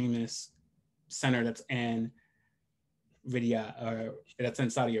anti-extremist center that's in Riyadh, or that's in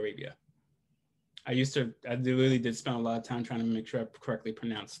Saudi Arabia. I really did spend a lot of time trying to make sure I correctly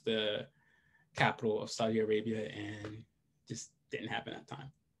pronounced the capital of Saudi Arabia, and just didn't happen at the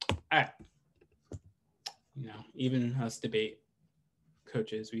time. All right. Even us debate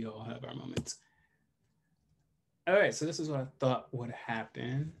coaches, we all have our moments. All right, so this is what I thought would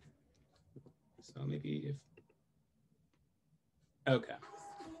happen. So maybe okay.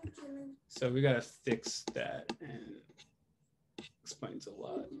 So we gotta fix that, and explains a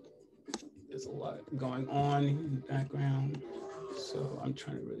lot. There's a lot going on in the background. So I'm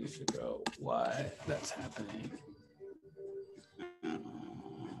trying to really figure out why that's happening.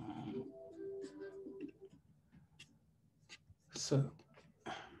 So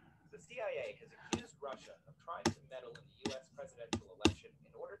the CIA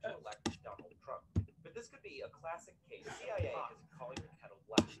classic case. The CIA is calling the kettle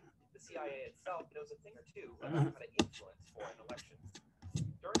black. The CIA itself knows a thing or two about how to influence foreign elections.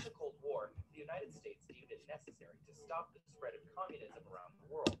 During the Cold War, the United States deemed it necessary to stop the spread of communism around the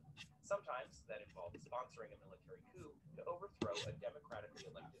world. Sometimes that involved sponsoring a military coup to overthrow a democratically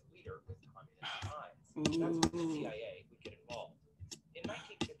elected leader with communist ties. That's when the CIA would get involved. In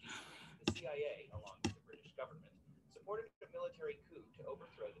 1953, the CIA, along with the British government, supported a military coup to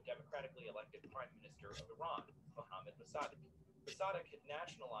overthrow the democratically elected Prime Minister of Iran, Mohammad Mossadegh. Mossadegh had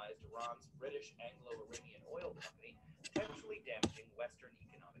nationalized Iran's British Anglo-Iranian oil company, potentially damaging Western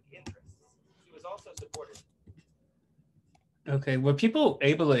economic interests. He was also supported. Okay, were people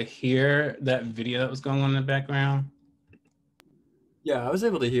able to hear that video that was going on in the background? Yeah, I was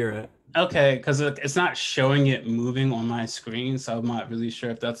able to hear it. Okay, because it's not showing it moving on my screen, so I'm not really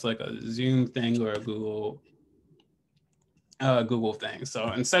sure if that's like a Zoom thing or a Google thing.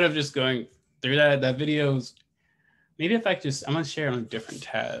 So instead of just going through that video's, maybe if I'm gonna share it on a different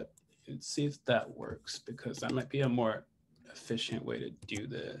tab and see if that works, because that might be a more efficient way to do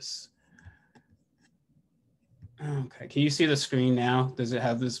this. Okay, can you see the screen now? Does it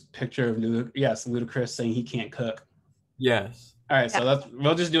have this picture of Ludacris saying he can't cook? Yes. All right, so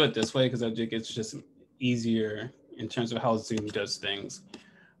we'll just do it this way because I think it's just easier in terms of how Zoom does things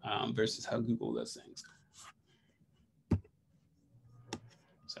versus how Google does things.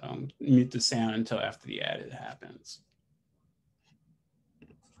 So mute the sound until after the edit happens. The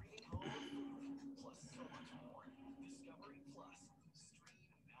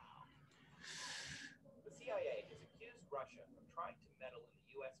CIA has accused Russia of trying to meddle in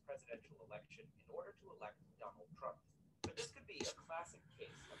the U.S. presidential election in order to elect Donald Trump. But this could be a classic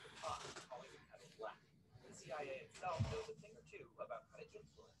case of the pot calling the kettle black. The CIA itself knows a thing or two about how to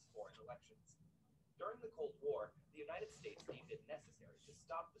influence foreign elections. During the Cold War, the United States deemed it necessary to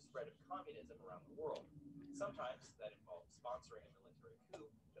stop the spread of communism around the world. Sometimes that involved sponsoring a military coup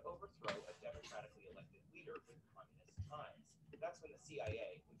to overthrow a democratically elected leader with communist ties. That's when the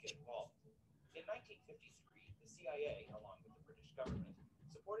CIA would get involved. In 1953, the CIA, along with the British government,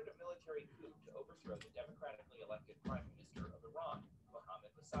 supported a military coup to overthrow the democratically elected Prime Minister of Iran, Mohammad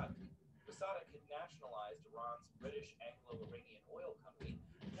Mossadegh. Mossadegh had nationalized Iran's British Anglo-Iranian oil company,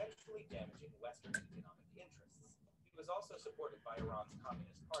 potentially damaging Western economic interests. He was also supported by Iran's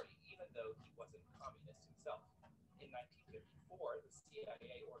Communist Party, even though he wasn't communist himself. In 1954, the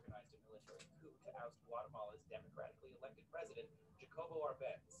CIA organized a military coup to oust Guatemala's democratically elected president, Jacobo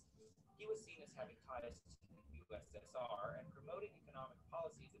Arbenz. He was seen as having ties to the USSR and promoting economic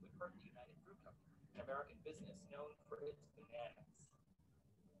policies that would hurt the United Fruit Company, an American business known for its bananas.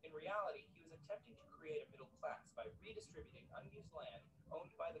 In reality, he was attempting to create a middle class by redistributing unused land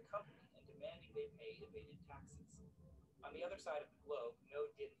owned by the company and demanding they pay evaded taxes. On the other side of the globe,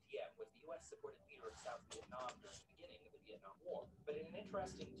 Ngo Dinh Diem was the US-supported leader of South Vietnam during the beginning of the Vietnam War. But in an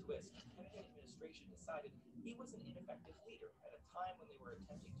interesting twist, the Kennedy administration decided he was an ineffective leader at a time when they were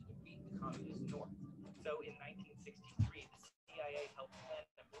attempting to defeat the communist North. So in 1963, the CIA helped plan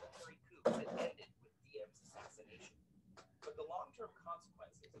a military coup that ended with Diem's assassination. But the long-term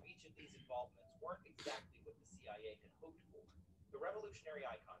consequences of each of these involvements weren't exactly what the CIA had hoped for. The revolutionary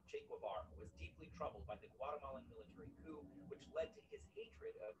icon, Che Guevara, was deeply troubled by the Guatemalan military coup, which led to his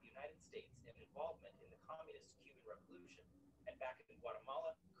hatred of the United States and involvement in the communist Cuban Revolution. And back in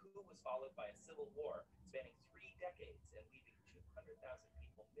Guatemala, the coup was followed by a civil war spanning 3 decades and leaving 200,000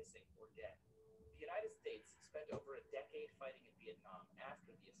 people missing or dead. The United States spent over a decade fighting in Vietnam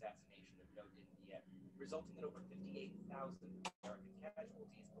after the assassination of Ngo Dinh Diem, resulting in over 58,000 American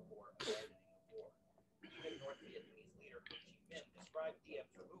casualties before abandoning the war. Even North Vietnamese leader Ho Chi Minh described Diem's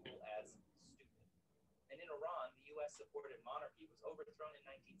removal as stupid. And in Iran, the U.S.-supported monarchy was overthrown in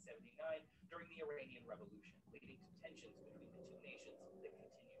 1979 during the Iranian Revolution, leading to tensions between the two nations that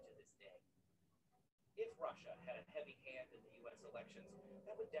continue to this day. If Russia had a heavy hand in the U.S. elections,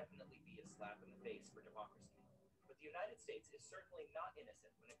 that would definitely be a slap in the face for democracy. But the United States is certainly not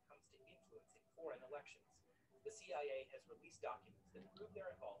innocent when it comes to influencing foreign elections. The CIA has released documents that prove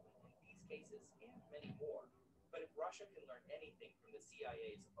their involvement in these cases and many more. But if Russia can learn anything from the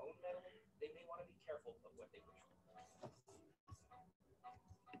CIA's own meddling, they may want to be careful of what they wish for.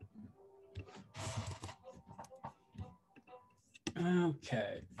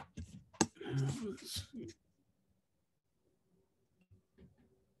 Okay.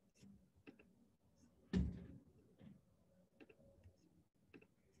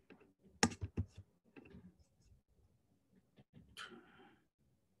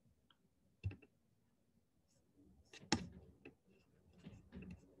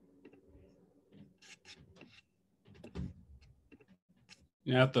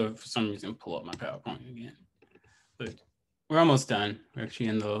 You have to, for some reason, pull up my PowerPoint again. But we're almost done. We're actually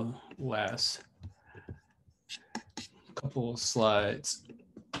in the last couple of slides.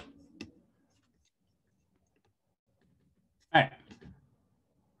 All right.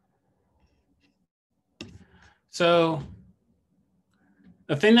 So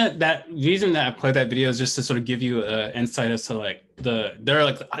the thing that reason that I played that video is just to sort of give you an insight as to like there are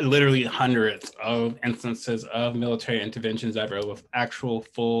like literally hundreds of instances of military interventions ever with actual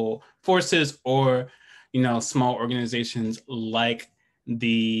full forces or, you know, small organizations like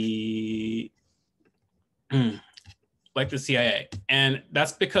the CIA. And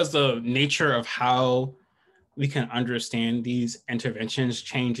that's because the nature of how we can understand these interventions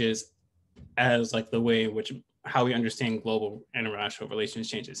changes as like the way in which how we understand global international relations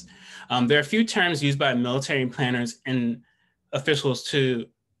changes. There are a few terms used by military planners and officials to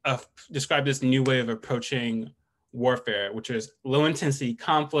describe this new way of approaching warfare, which is low intensity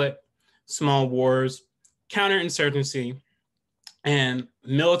conflict, small wars, counterinsurgency, and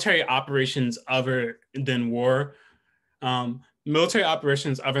military operations other than war. Military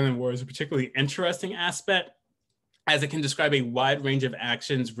operations other than war is a particularly interesting aspect, as it can describe a wide range of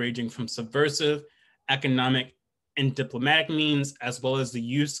actions ranging from subversive, economic, and diplomatic means, as well as the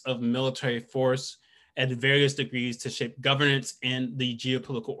use of military force at various degrees to shape governance and the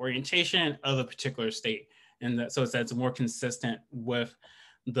geopolitical orientation of a particular state. And so it's more consistent with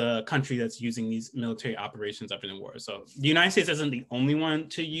the country that's using these military operations other than war. So the United States isn't the only one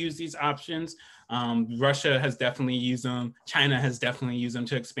to use these options. Russia has definitely used them. China has definitely used them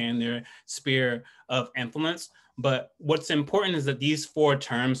to expand their sphere of influence. But what's important is that these four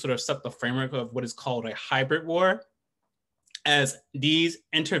terms sort of set the framework of what is called a hybrid war, as these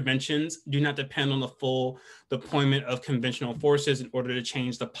interventions do not depend on the full deployment of conventional forces in order to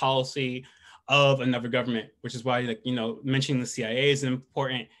change the policy of another government, which is why, like, you know, mentioning the CIA is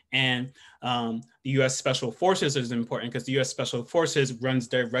important, and the U.S. Special Forces is important because the U.S. Special Forces runs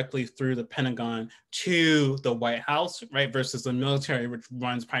directly through the Pentagon to the White House, right? Versus the military, which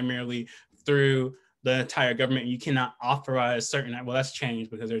runs primarily through the entire government. You cannot authorize certain, well, that's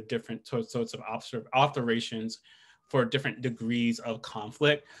changed because there are different sorts of authorizations for different degrees of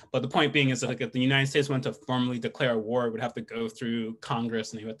conflict. But the point being is that, like, if the United States went to formally declare a war, it would have to go through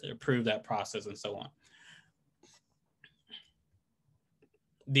Congress and they would have to approve that process and so on.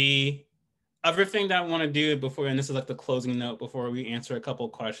 The other thing that I want to do before, and this is like the closing note before we answer a couple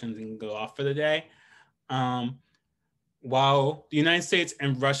of questions and go off for the day. While the United States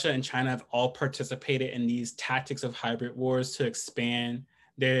and Russia and China have all participated in these tactics of hybrid wars to expand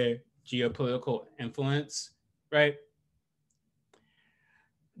their geopolitical influence, right?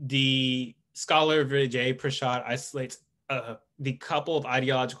 The scholar Vijay Prashad isolates the couple of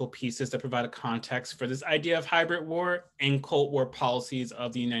ideological pieces that provide a context for this idea of hybrid war and Cold War policies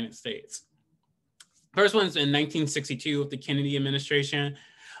of the United States. First one is in 1962 with the Kennedy administration.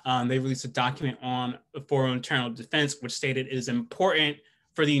 They released a document on foreign internal defense, which stated it is important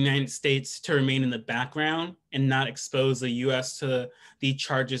for the United States to remain in the background and not expose the US to the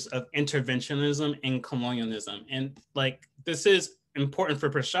charges of interventionism and colonialism. And like, this is important for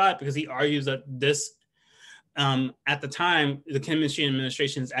Prashad because he argues that this, at the time, the Kennedy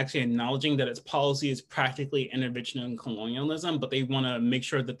administration is actually acknowledging that its policy is practically intervention and colonialism, but they want to make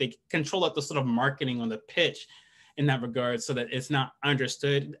sure that they control like the sort of marketing on the pitch in that regard so that it's not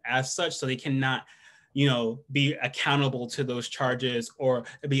understood as such, so they cannot, you know, be accountable to those charges or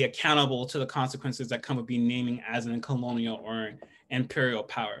be accountable to the consequences that come with being naming as an colonial or an imperial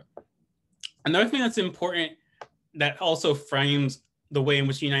power. Another thing that's important that also frames the way in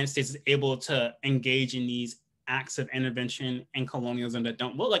which the United States is able to engage in these acts of intervention and colonialism that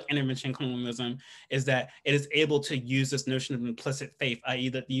don't look like intervention and colonialism is that it is able to use this notion of implicit faith, i.e.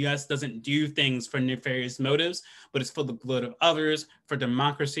 that the US doesn't do things for nefarious motives, but it's for the good of others, for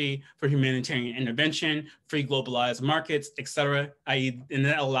democracy, for humanitarian intervention, free globalized markets, etc. i.e. and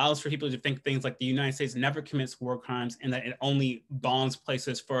that allows for people to think things like the United States never commits war crimes and that it only bombs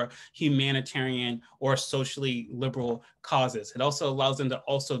places for humanitarian or socially liberal causes. It also allows them to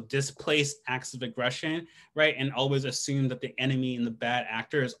also displace acts of aggression, right? And always assume that the enemy and the bad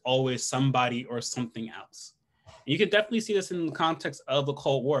actor is always somebody or something else. And you can definitely see this in the context of the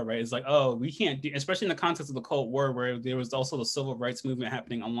Cold War, right? It's like, oh, we can't do, especially in the context of the Cold War, where there was also the civil rights movement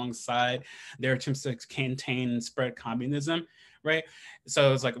happening alongside their attempts to contain and spread communism, right?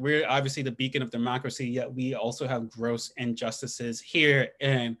 So it's like, we're obviously the beacon of democracy, yet we also have gross injustices here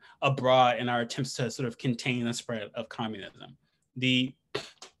and abroad in our attempts to sort of contain the spread of communism.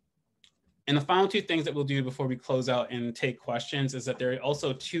 And the final two things that we'll do before we close out and take questions is that there are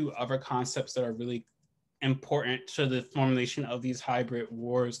also two other concepts that are really important to the formulation of these hybrid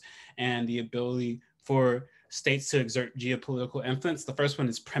wars and the ability for states to exert geopolitical influence. The first one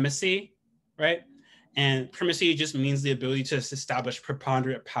is primacy, right? And primacy just means the ability to establish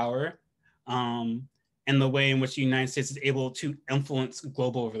preponderant power, and the way in which the United States is able to influence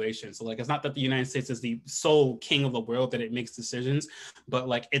global relations. So like, it's not that the United States is the sole king of the world, that it makes decisions, but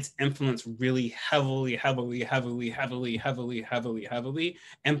like its influence really heavily, and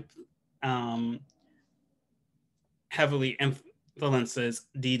heavily influences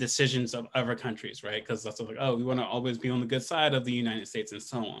the decisions of other countries, right? Because that's like, oh, we want to always be on the good side of the United States and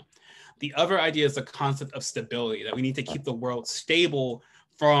so on. The other idea is the concept of stability, that we need to keep the world stable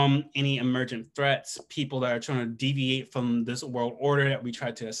from any emergent threats, people that are trying to deviate from this world order that we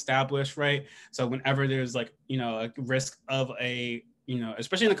try to establish, right? So whenever there's like, a risk of a,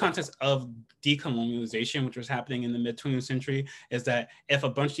 especially in the context of decolonialization, which was happening in the mid-20th century, is that if a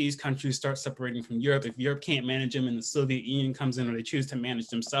bunch of these countries start separating from Europe, if Europe can't manage them and the Soviet Union comes in, or they choose to manage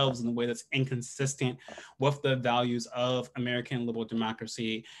themselves in a way that's inconsistent with the values of American liberal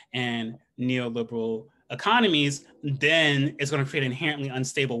democracy and neoliberal economies, then it's going to create an inherently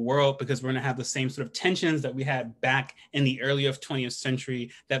unstable world, because we're going to have the same sort of tensions that we had back in the earlier 20th century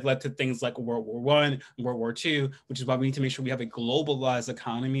that led to things like World War I, World War II, which is why we need to make sure we have a globalized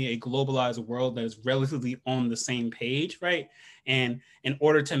economy, a globalized world that is relatively on the same page, right? And in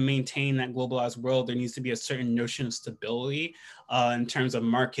order to maintain that globalized world, there needs to be a certain notion of stability in terms of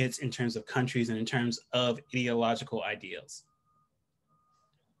markets, in terms of countries, and in terms of ideological ideals.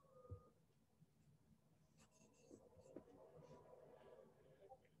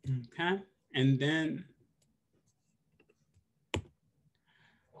 Okay, and then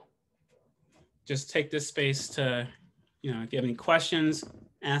just take this space to, if you have any questions,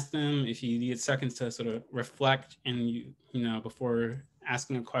 ask them. If you need seconds to sort of reflect and, before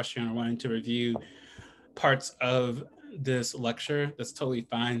asking a question or wanting to review parts of this lecture, that's totally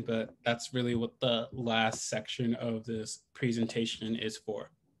fine, but that's really what the last section of this presentation is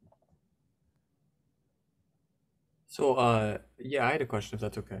for. So, yeah, I had a question, if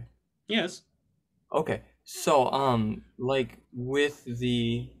that's okay. Yes. Okay, so like with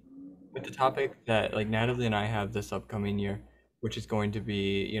the topic that like Natalie and I have this upcoming year, which is going to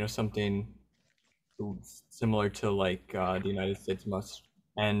be something similar to like the United States must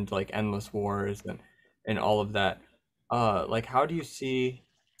end like endless wars and all of that. Like how do you see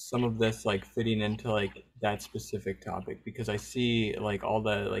some of this like fitting into like that specific topic? Because I see like all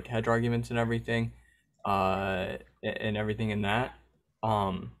the like hedge arguments and everything, and everything in that.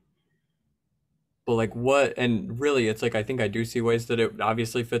 But like what, and really it's like I think I do see ways that it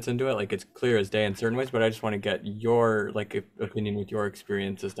obviously fits into it, like it's clear as day in certain ways, but I just want to get your like opinion with your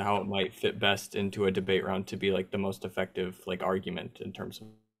experience as to how it might fit best into a debate round to be like the most effective like argument in terms of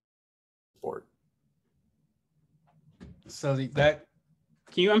sport. So that,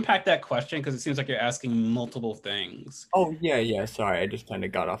 can you unpack that question? Because it seems like you're asking multiple things. Oh yeah, sorry, I just kind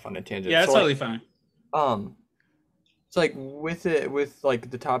of got off on a tangent. Yeah, that's So, totally like, fine. So like with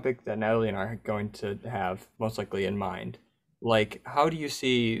like the topic that Natalie and I are going to have most likely in mind, like how do you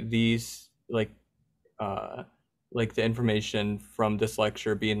see these like the information from this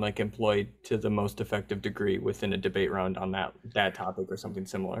lecture being like employed to the most effective degree within a debate round on that topic or something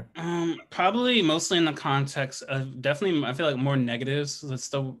similar? Probably mostly in the context of, definitely I feel like more negatives. It's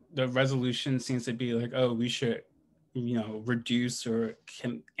the resolution seems to be like, oh, we should reduce or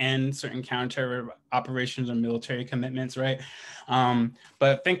can end certain counter operations or military commitments, right? But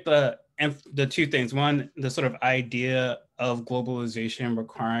I think the two things, one, the sort of idea of globalization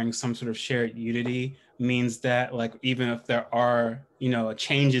requiring some sort of shared unity means that like even if there are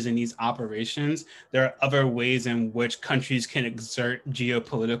changes in these operations, there are other ways in which countries can exert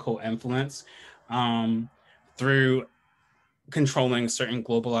geopolitical influence through controlling certain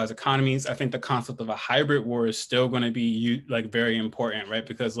globalized economies. I think the concept of a hybrid war is still going to be like very important, right?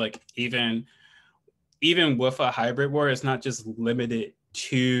 Because like even with a hybrid war, it's not just limited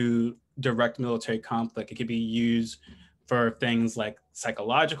to direct military conflict. It can be used for things like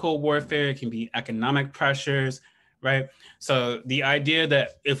psychological warfare. It can be economic pressures, right? So the idea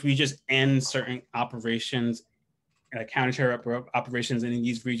that if we just end certain operations, counter-terror operations in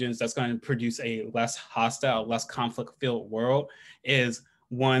these regions, that's going to produce a less hostile, less conflict-filled world, is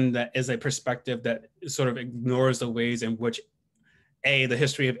one that is a perspective that sort of ignores the ways in which the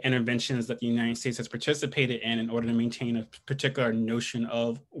history of interventions that the United States has participated in order to maintain a particular notion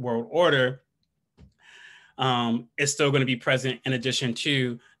of world order is still going to be present. In addition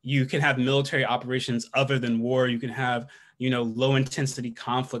to, you can have military operations other than war. You can have low intensity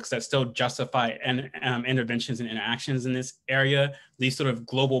conflicts that still justify interventions and interactions in this area. These sort of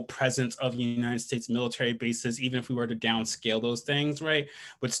global presence of United States military bases, even if we were to downscale those things, right,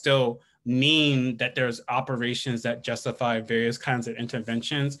 would still mean that there's operations that justify various kinds of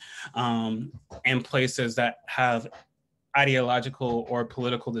interventions in places that have ideological or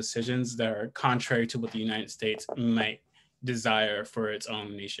political decisions that are contrary to what the United States might desire for its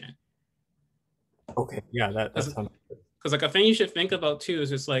own nation. Okay, yeah, that sounds good. Because like a thing you should think about too is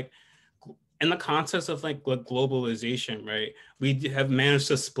just like in the context of like globalization, right? We have managed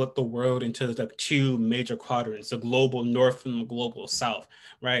to split the world into like two major quadrants, the global north and the global south,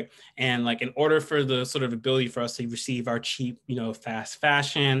 right? And like in order for the sort of ability for us to receive our cheap, fast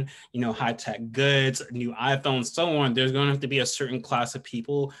fashion, high tech goods, new iPhones, so on, there's going to have to be a certain class of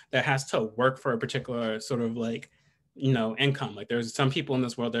people that has to work for a particular sort of like income. Like there's some people in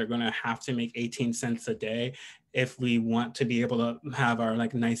this world that are going to have to make 18 cents a day if we want to be able to have our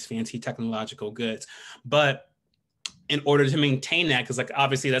like nice fancy technological goods. But in order to maintain that, because like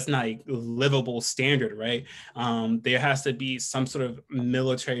obviously that's not a livable standard, right? There has to be some sort of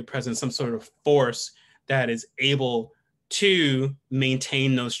military presence, some sort of force that is able to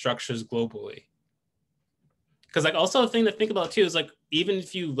maintain those structures globally. Because like also a thing to think about too is like even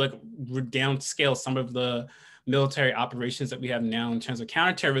if you like downscale some of the military operations that we have now in terms of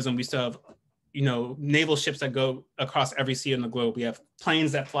counterterrorism, we still have naval ships that go across every sea in the globe. We have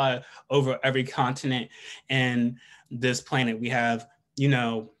planes that fly over every continent and this planet. We have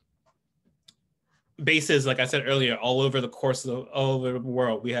bases, like I said earlier, all over the course of all over the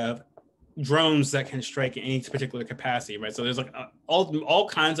world. We have drones that can strike in any particular capacity, right? So there's like all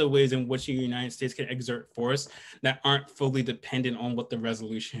kinds of ways in which the United States can exert force that aren't fully dependent on what the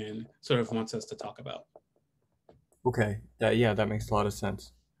resolution sort of wants us to talk about. Okay, that makes a lot of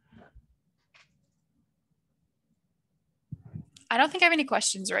sense. I don't think I have any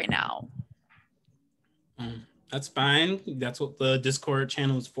questions right now. That's fine. That's what the Discord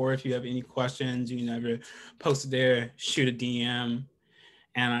channel is for. If you have any questions, you can never post it there, shoot a DM.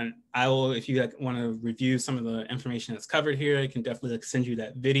 And I will, if you like, want to review some of the information that's covered here, I can definitely like send you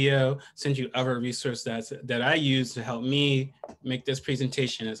that video, send you other resources that I use to help me make this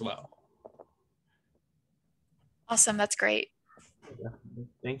presentation as well. Awesome, that's great. Yeah,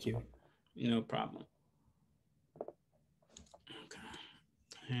 thank you. No problem. Okay.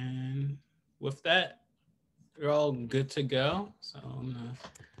 And with that, we're all good to go. So I'm gonna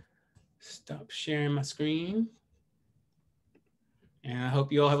stop sharing my screen. And I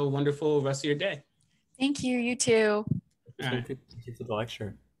hope you all have a wonderful rest of your day. Thank you, you too. All right. Thank you for the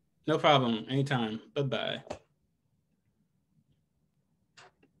lecture. No problem. Anytime. Bye-bye.